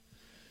draft.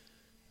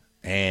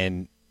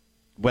 And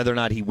whether or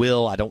not he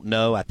will, I don't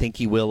know. I think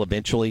he will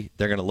eventually.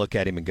 They're going to look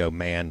at him and go,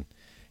 man,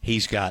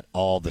 he's got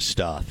all the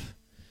stuff.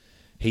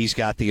 He's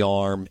got the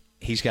arm.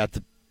 He's got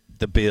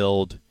the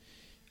build.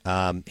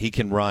 He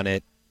can run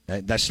it.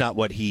 That's not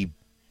what he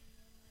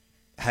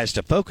has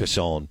to focus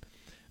on.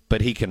 but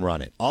he can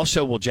run it.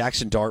 Also, will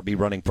Jackson Dart be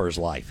running for his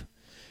life?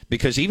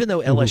 Because even though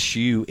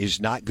LSU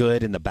is not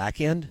good in the back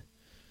end,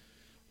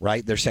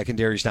 right, their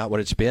secondary is not what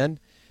it's been,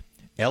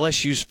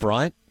 LSU's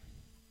front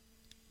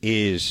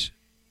is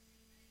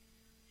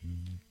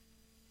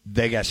 –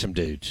 they got some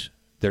dudes.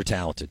 They're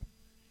talented.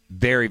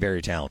 Very,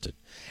 very talented.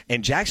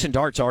 And Jackson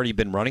Dart's already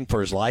been running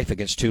for his life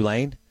against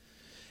Tulane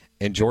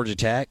and Georgia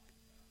Tech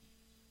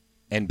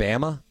and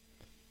Bama.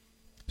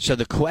 So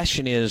the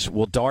question is,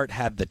 will Dart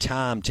have the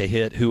time to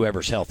hit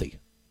whoever's healthy?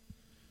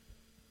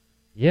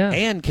 Yeah.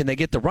 And can they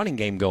get the running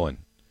game going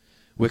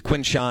with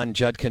Quinshawn,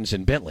 Judkins,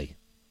 and Bentley?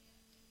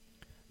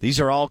 These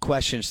are all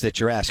questions that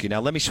you're asking.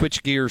 Now, let me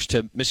switch gears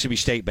to Mississippi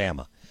State,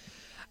 Bama.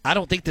 I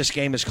don't think this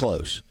game is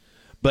close.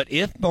 But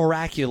if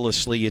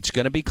miraculously it's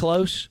going to be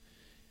close,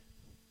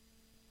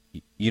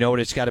 you know what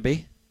it's got to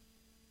be?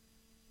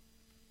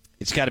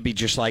 It's got to be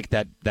just like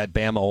that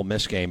Bama Ole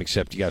Miss game,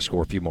 except you got to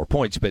score a few more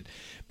points. But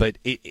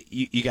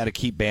you got to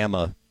keep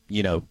Bama,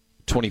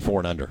 24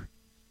 and under.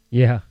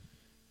 Yeah.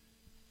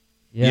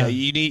 Yeah.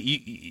 You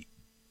need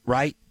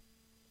right.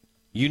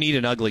 You need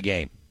an ugly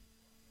game.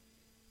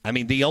 I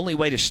mean, the only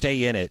way to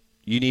stay in it,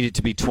 you need it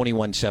to be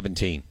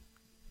 21-17.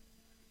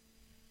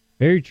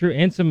 Very true,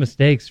 and some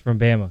mistakes from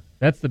Bama.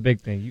 That's the big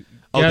thing.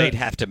 They'd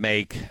have to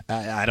make,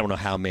 I don't know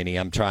how many.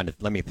 I'm trying to,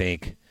 let me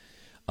think,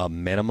 a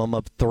minimum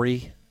of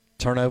 3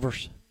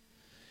 turnovers.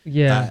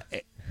 Yeah.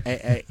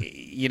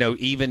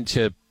 Even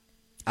to,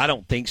 I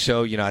don't think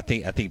so. I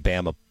think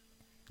Bama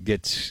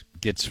gets.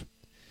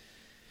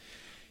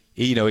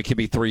 It could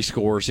be 3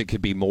 scores, it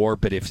could be more.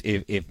 But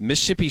if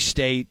Mississippi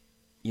State,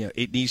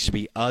 it needs to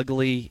be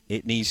ugly.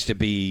 It needs to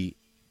be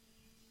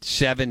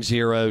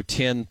 7-0,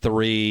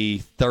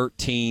 10-3,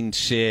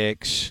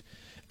 13-6.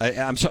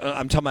 I'm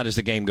talking about as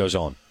the game goes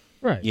on.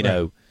 Right.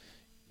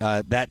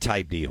 That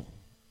type deal.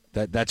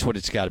 That's what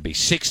it's got to be.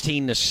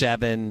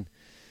 16-7.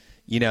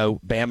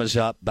 Bama's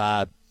up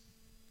by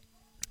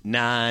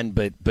 9,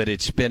 but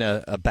it's been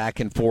a back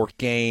and forth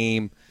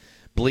game,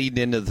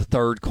 bleeding into the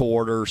third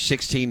quarter.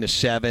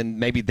 16-7.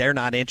 Maybe they're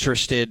not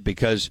interested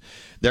because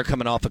they're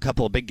coming off a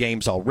couple of big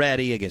games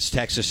already against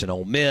Texas and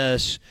Ole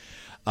Miss.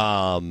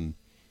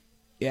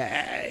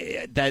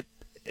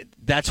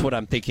 That's what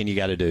I'm thinking you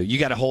got to do. You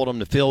got to hold them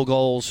to field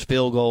goals.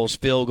 You're going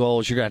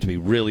to have to be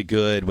really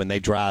good when they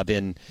drive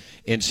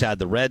inside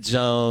the red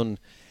zone.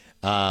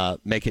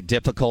 Make it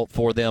difficult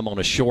for them on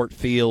a short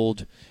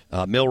field.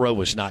 Milroe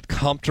was not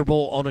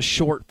comfortable on a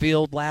short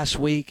field last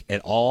week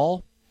at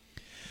all.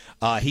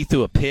 He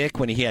threw a pick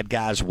when he had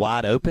guys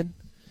wide open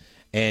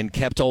and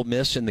kept Ole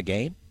Miss in the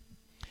game.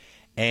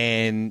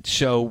 And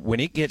so when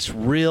it gets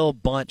real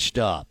bunched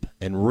up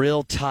and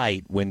real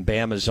tight when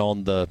Bama's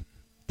on the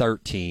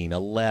 13,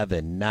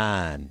 11,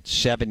 9,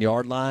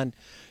 7-yard line,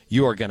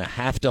 you are going to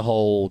have to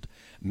hold,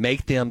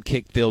 make them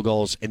kick field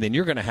goals, and then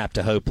you're going to have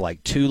to hope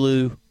like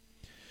Tulu,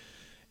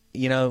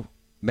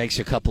 makes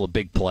a couple of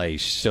big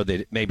plays so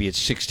that maybe it's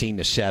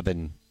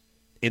 16-7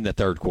 in the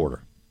third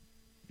quarter.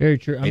 Very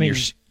true. I mean,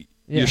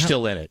 you're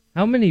still in it.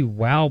 How many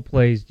wow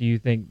plays do you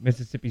think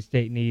Mississippi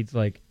State needs?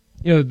 Like,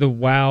 the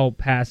wow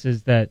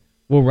passes that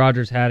Will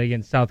Rogers had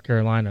against South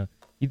Carolina.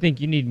 You think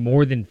you need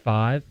more than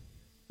 5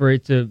 for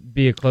it to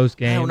be a close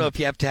game? I don't know if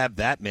you have to have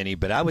that many,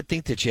 but I would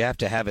think that you have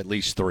to have at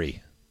least 3.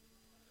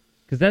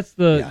 Because that's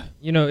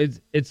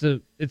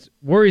it's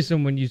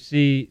worrisome when you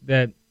see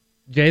that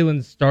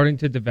Jalen's starting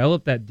to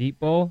develop that deep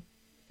ball,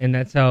 and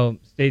that's how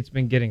State's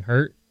been getting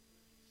hurt.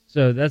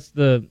 So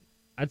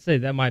I'd say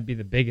that might be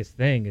the biggest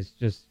thing, is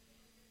just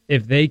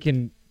if they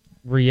can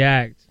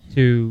react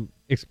to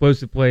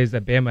explosive plays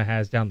that Bama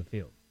has down the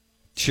field.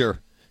 Sure.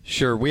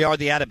 We are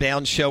the Out of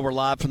Bounds Show. We're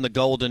live from the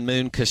Golden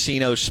Moon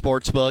Casino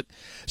Sportsbook.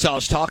 So I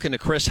was talking to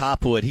Chris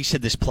Hopwood. He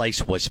said this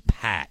place was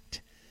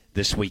packed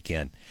this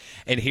weekend.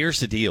 And here's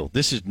the deal.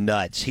 This is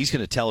nuts. He's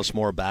going to tell us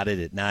more about it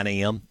at 9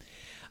 a.m.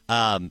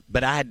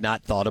 But I had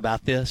not thought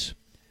about this.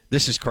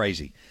 This is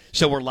crazy.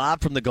 So we're live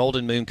from the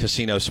Golden Moon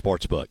Casino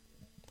Sportsbook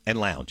and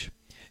Lounge.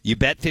 You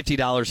bet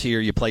 $50 here.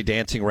 You play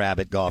Dancing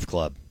Rabbit Golf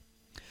Club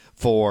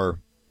for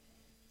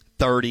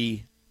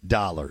 $30.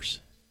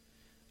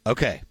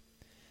 Okay.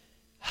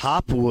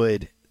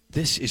 Hopwood,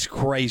 this is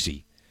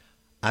crazy.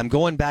 I'm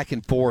going back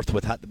and forth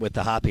with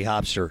the Hoppy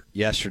Hopster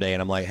yesterday,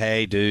 and I'm like,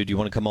 hey, dude, you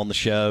want to come on the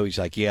show? He's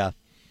like, yeah.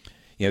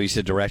 He's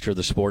the director of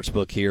the sports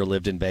book here,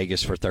 lived in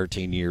Vegas for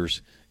 13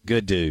 years.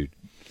 Good dude.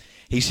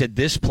 He said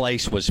this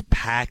place was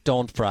packed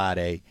on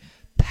Friday,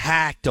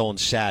 packed on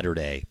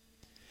Saturday,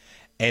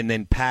 and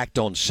then packed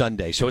on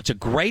Sunday. So it's a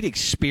great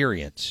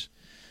experience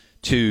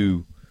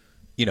to,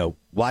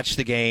 watch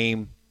the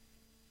game,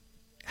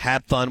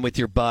 have fun with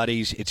your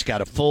buddies. It's got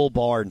a full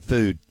bar and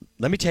food.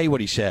 Let me tell you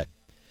what he said.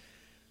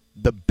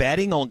 The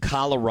betting on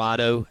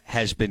Colorado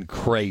has been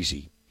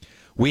crazy.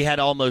 We had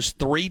almost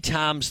 3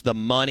 times the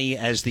money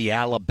as the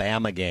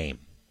Alabama game.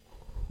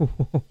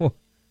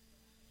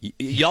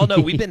 Y'all know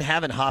we've been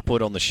having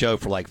Hopwood on the show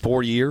for like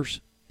 4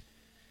 years,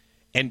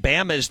 and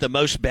Bama is the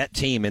most bet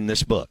team in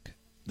this book.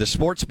 The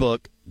sports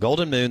book,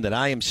 Golden Moon, that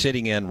I am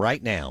sitting in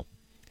right now,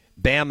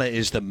 Bama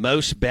is the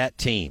most bet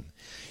team.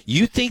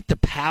 You think the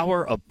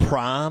power of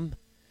Prime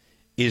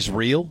is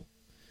real?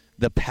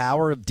 The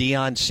power of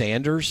Deion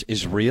Sanders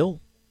is real?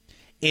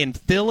 In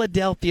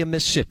Philadelphia,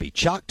 Mississippi,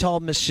 Choctaw,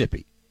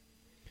 Mississippi,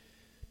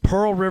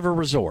 Pearl River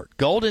Resort,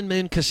 Golden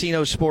Moon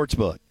Casino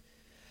Sportsbook,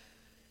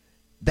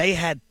 they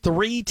had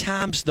 3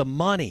 times the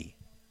money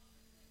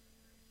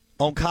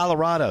on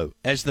Colorado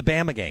as the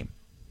Bama game.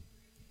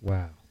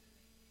 Wow.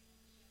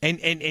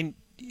 And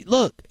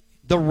look,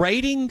 the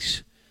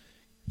ratings,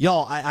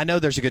 y'all, I know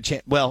there's a good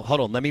chance. Well, hold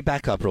on. Let me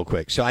back up real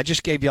quick. So I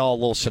just gave y'all a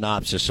little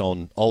synopsis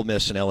on Ole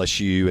Miss and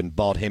LSU and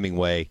Bald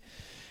Hemingway,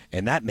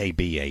 and that may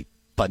be a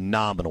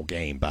phenomenal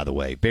game, by the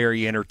way.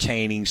 Very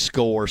entertaining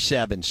score,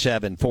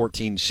 7-7,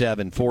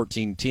 14-7,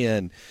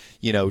 14-10,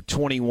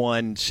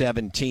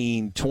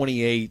 21-17,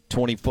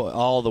 28-24,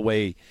 all the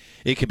way.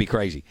 It could be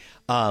crazy.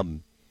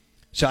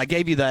 So I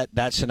gave you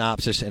that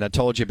synopsis, and I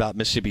told you about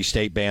Mississippi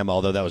State Bama,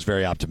 although that was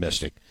very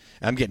optimistic.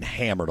 I'm getting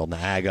hammered on the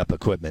Ag Up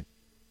Equipment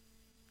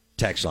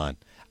text line.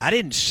 I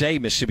didn't say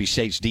Mississippi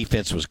State's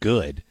defense was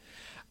good.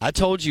 I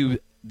told you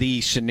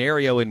the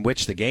scenario in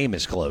which the game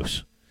is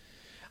close.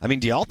 I mean,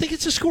 do y'all think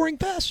it's a scoring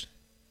fest?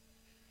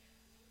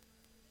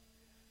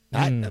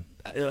 I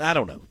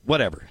don't know.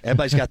 Whatever.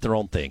 Everybody's got their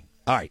own thing.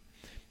 All right.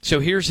 So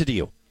here's the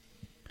deal.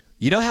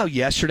 You know how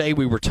yesterday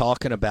we were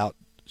talking about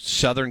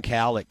Southern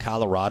Cal at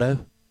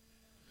Colorado?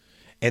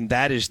 And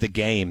that is the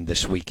game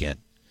this weekend.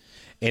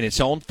 And it's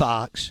on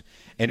Fox,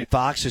 and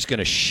Fox is going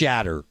to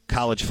shatter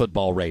college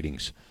football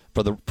ratings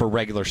for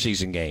regular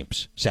season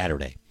games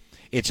Saturday.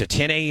 It's a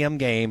 10 a.m.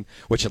 game,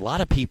 which a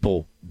lot of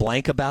people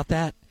blank about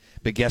that.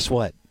 But guess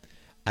what?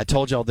 I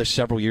told y'all this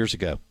several years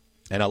ago,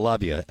 and I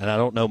love you, and I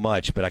don't know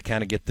much, but I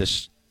kind of get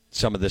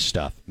some of this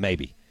stuff,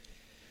 maybe.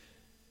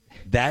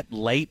 That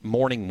late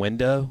morning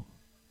window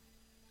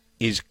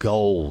is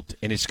gold,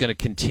 and it's going to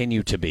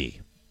continue to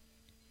be.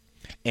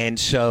 And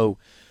so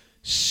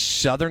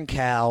Southern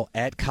Cal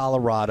at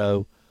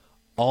Colorado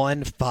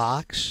on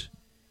Fox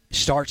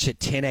starts at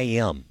 10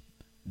 a.m.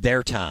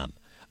 their time,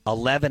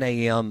 11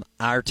 a.m.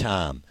 our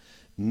time,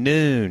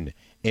 noon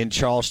in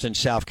Charleston,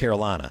 South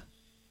Carolina.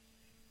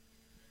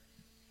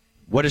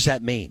 What does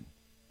that mean?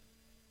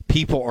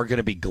 People are going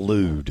to be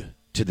glued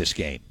to this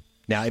game.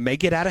 Now, it may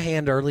get out of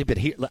hand early, but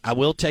here, I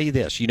will tell you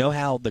this. You know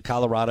how the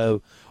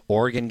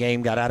Colorado-Oregon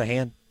game got out of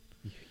hand?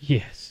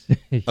 Yes.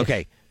 Yes.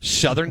 Okay,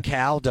 Southern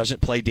Cal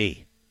doesn't play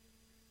D.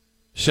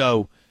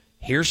 So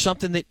here's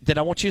something that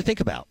I want you to think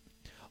about.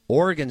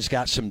 Oregon's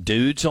got some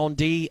dudes on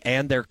D,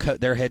 and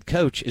their head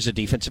coach is a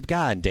defensive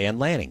guy, Dan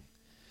Lanning,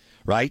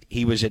 right?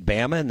 He was at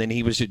Bama, and then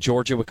he was at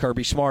Georgia with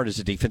Kirby Smart as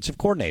a defensive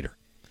coordinator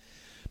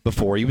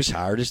before he was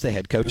hired as the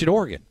head coach at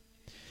Oregon.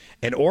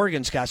 And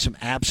Oregon's got some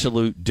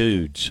absolute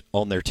dudes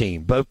on their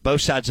team,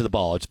 both sides of the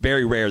ball. It's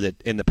very rare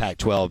that in the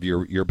Pac-12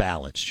 you're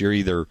balanced. You're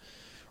either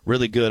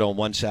really good on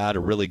one side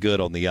or really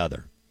good on the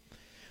other.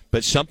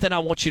 But something I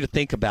want you to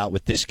think about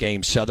with this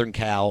game, Southern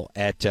Cal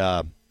at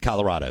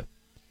Colorado,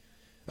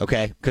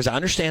 okay? Because I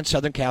understand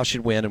Southern Cal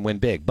should win and win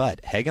big, but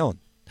hang on.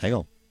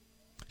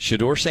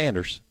 Shedeur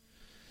Sanders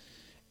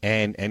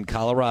and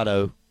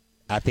Colorado,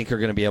 I think, are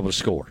going to be able to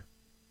score.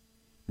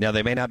 Now,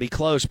 they may not be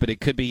close, but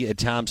it could be at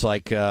times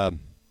like it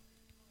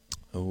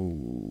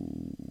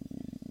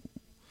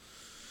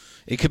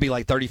could be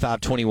like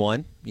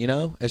 35-21,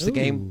 as the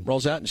game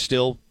rolls out, and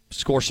still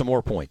score some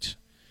more points,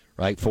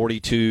 right?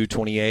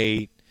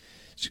 42-28.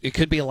 It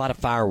could be a lot of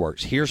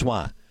fireworks. Here's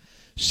why.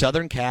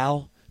 Southern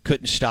Cal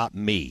couldn't stop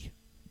me,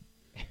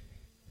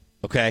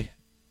 okay,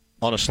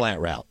 on a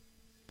slant route.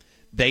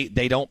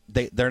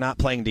 They're not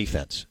playing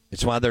defense.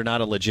 It's why they're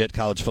not a legit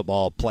college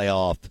football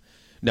playoff.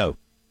 No,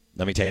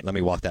 let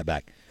me walk that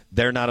back.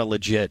 They're not a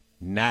legit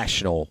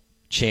national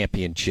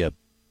championship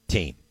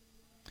team.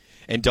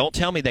 And don't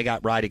tell me they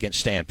got right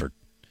against Stanford,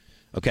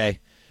 okay?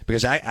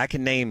 Because I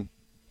can name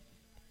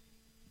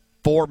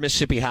 4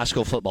 Mississippi high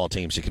school football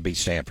teams that could beat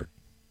Stanford.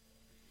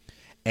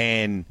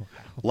 And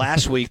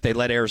last week they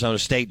let Arizona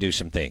State do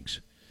some things.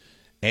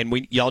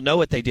 And y'all know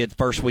what they did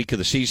first week of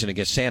the season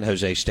against San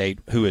Jose State,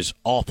 who is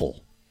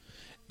awful,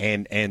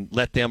 and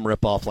let them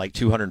rip off like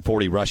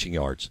 240 rushing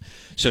yards.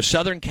 So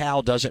Southern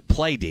Cal doesn't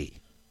play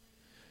D,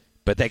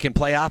 but they can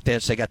play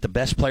offense. They got the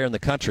best player in the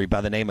country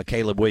by the name of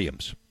Caleb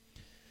Williams.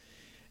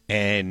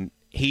 And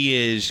he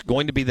is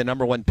going to be the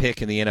number 1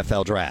 pick in the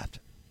NFL draft.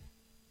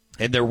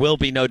 And there will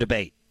be no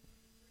debate.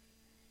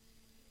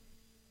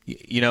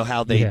 You know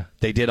how they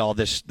did all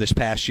this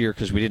past year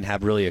because we didn't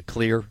have really a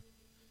clear.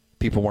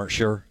 People weren't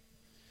sure.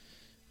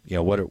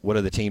 What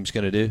are the teams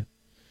going to do?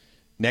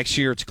 Next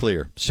year it's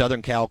clear.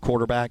 Southern Cal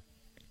quarterback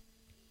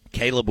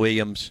Caleb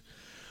Williams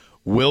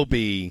will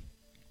be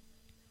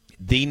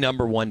the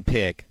number 1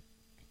 pick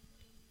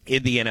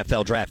in the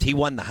NFL draft. He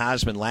won the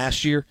Heisman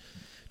last year.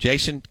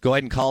 Jason, go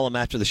ahead and call him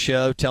after the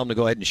show. Tell him to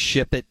go ahead and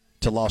ship it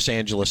to Los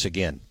Angeles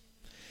again.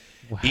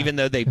 Wow. Even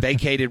though they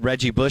vacated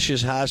Reggie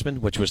Bush's Heisman,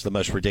 which was the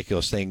most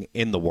ridiculous thing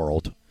in the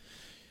world.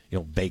 You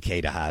don't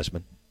vacate a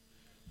Heisman,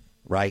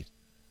 right?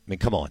 I mean,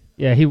 come on.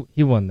 Yeah,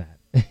 he won that.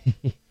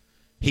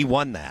 He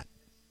won that.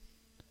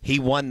 He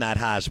won that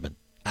Heisman.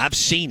 I've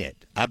seen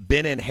it. I've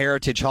been in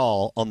Heritage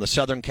Hall on the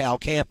Southern Cal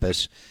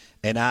campus,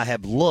 and I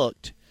have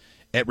looked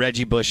at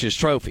Reggie Bush's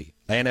trophy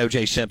and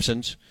O.J.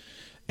 Simpson's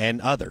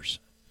and others.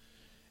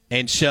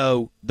 And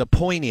so the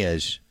point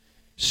is,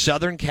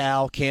 Southern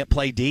Cal can't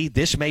play D.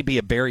 This may be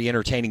a very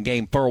entertaining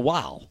game for a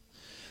while.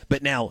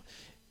 But now,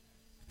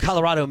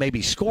 Colorado may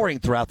be scoring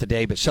throughout the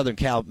day, but Southern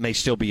Cal may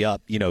still be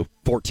up,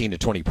 14 to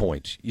 20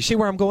 points. You see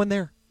where I'm going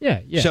there?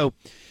 Yeah.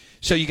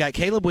 So you got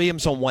Caleb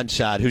Williams on one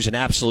side, who's an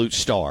absolute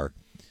star,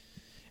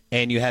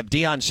 and you have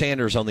Deion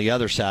Sanders on the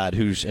other side,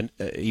 who's an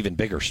even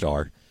bigger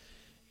star.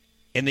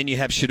 And then you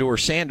have Shedeur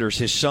Sanders,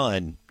 his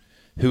son,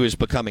 who is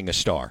becoming a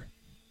star.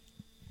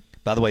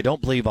 By the way,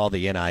 don't believe all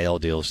the NIL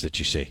deals that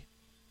you see.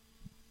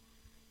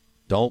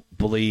 Don't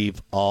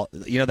believe all,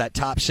 that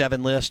top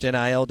 7 list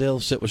NIL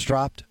deals that was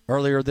dropped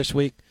earlier this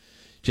week.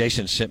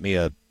 Jason sent me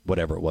an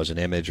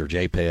image or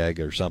JPEG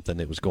or something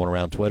that was going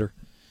around Twitter.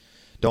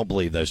 Don't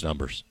believe those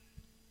numbers.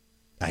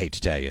 I hate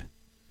to tell you.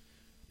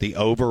 The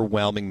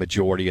overwhelming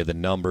majority of the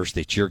numbers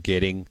that you're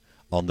getting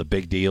on the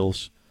big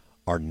deals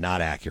are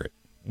not accurate.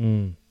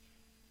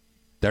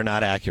 They're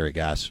not accurate,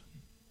 guys.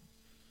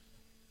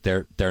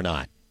 They're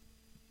not.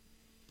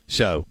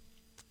 So,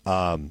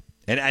 and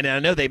I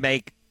know they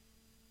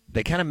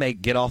kind of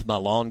make Get Off My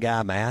Lawn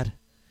guy mad.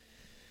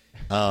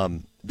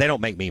 They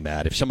don't make me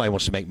mad. If somebody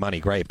wants to make money,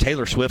 great. If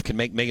Taylor Swift can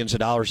make millions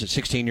of dollars at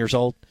 16 years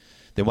old,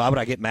 then why would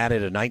I get mad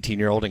at a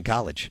 19-year-old in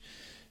college?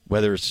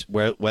 Whether it's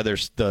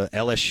the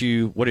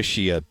LSU, what is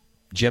she, a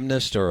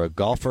gymnast or a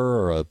golfer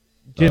or a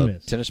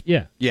gymnast? Tennis?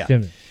 Yeah.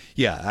 Gymnast.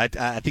 Yeah,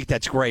 I think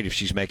that's great if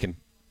she's making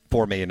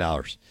 $4 million.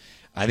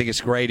 I think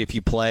it's great if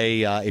you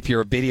play, if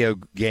you're a video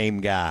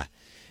game guy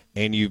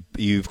and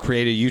you've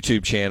created a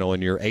YouTube channel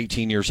and you're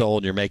 18 years old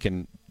and you're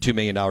making $2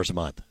 million a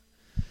month.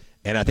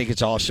 And I think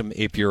it's awesome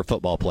if you're a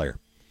football player.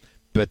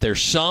 But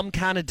there's some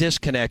kind of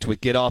disconnect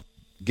with Get Off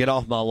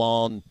My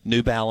Lawn,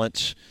 New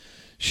Balance,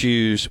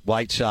 shoes,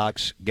 White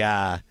Sox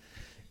guy,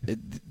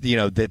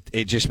 that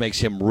it just makes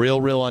him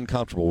real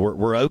uncomfortable.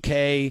 We're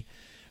okay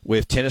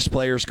with tennis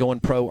players going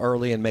pro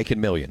early and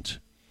making millions.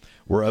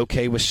 We're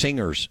okay with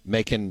singers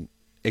making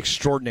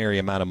extraordinary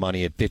amount of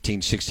money at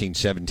 15, 16,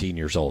 17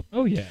 years old.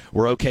 Oh, yeah.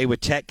 We're okay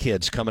with tech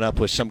kids coming up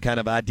with some kind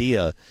of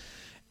idea,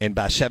 and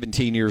by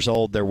 17 years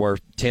old, they're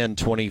worth $10,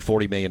 $20,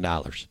 $40 million.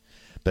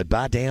 But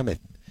by damn it,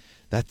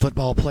 that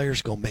football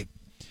player's going to make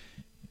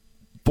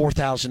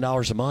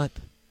 $4,000 a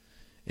month.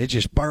 It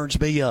just burns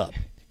me up.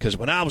 Because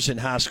when I was in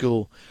high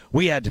school,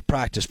 we had to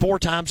practice 4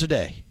 times a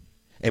day,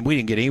 and we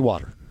didn't get any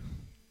water.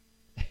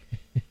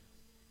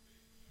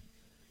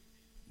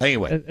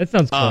 Anyway. That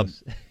sounds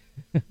close.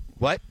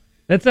 What?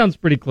 That sounds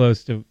pretty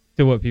close to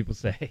what people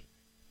say.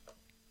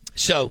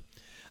 So,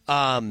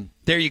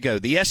 there you go.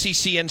 The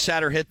SEC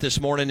Insider Hit this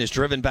morning is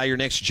driven by your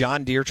next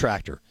John Deere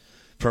tractor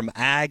from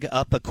Ag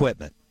Up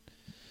Equipment.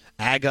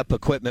 Ag Up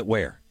Equipment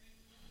where?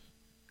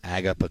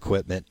 Ag Up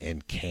Equipment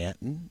in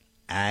Canton.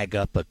 Ag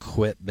Up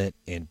Equipment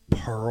in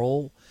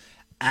Pearl.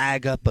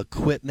 Ag Up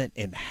Equipment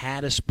in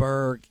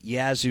Hattiesburg,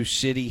 Yazoo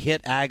City.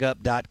 Hit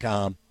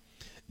agup.com.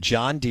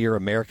 John Deere,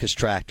 America's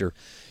tractor.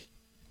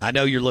 I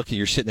know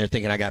you're sitting there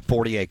thinking, I got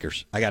 40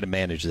 acres. I got to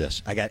manage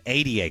this. I got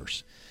 80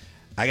 acres.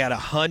 I got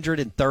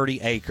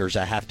 130 acres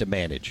I have to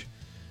manage.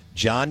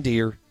 John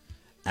Deere,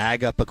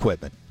 Ag Up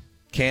Equipment.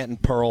 Canton,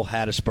 Pearl,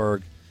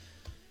 Hattiesburg,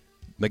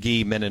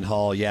 McGee,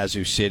 Mendenhall,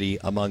 Yazoo City,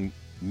 among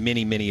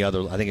many, many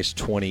other, I think it's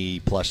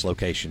 20-plus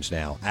locations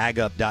now.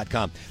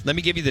 agup.com. Let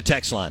me give you the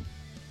text line.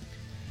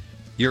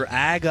 Your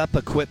Ag Up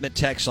Equipment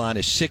text line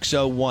is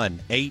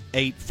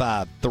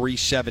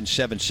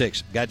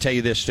 601-885-3776. Got to tell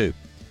you this, too.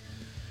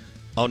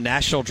 On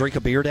National Drink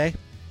a Beer Day,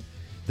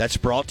 that's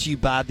brought to you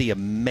by the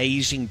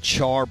amazing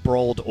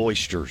charbroiled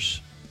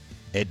oysters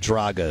at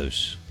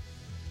Drago's.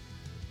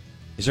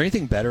 Is there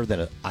anything better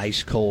than an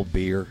ice-cold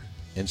beer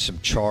and some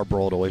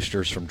charbroiled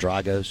oysters from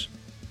Drago's?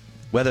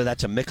 Whether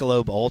that's a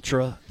Michelob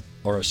Ultra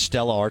or a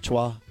Stella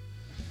Artois.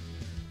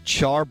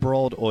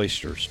 Charbroiled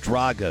oysters,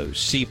 Drago's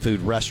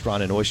Seafood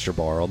Restaurant and Oyster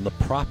Bar on the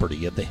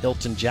property of the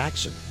Hilton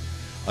Jackson,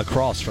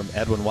 across from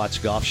Edwin Watts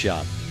Golf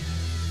Shop.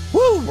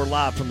 Woo! We're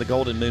live from the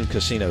Golden Moon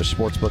Casino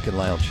Sportsbook and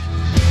Lounge.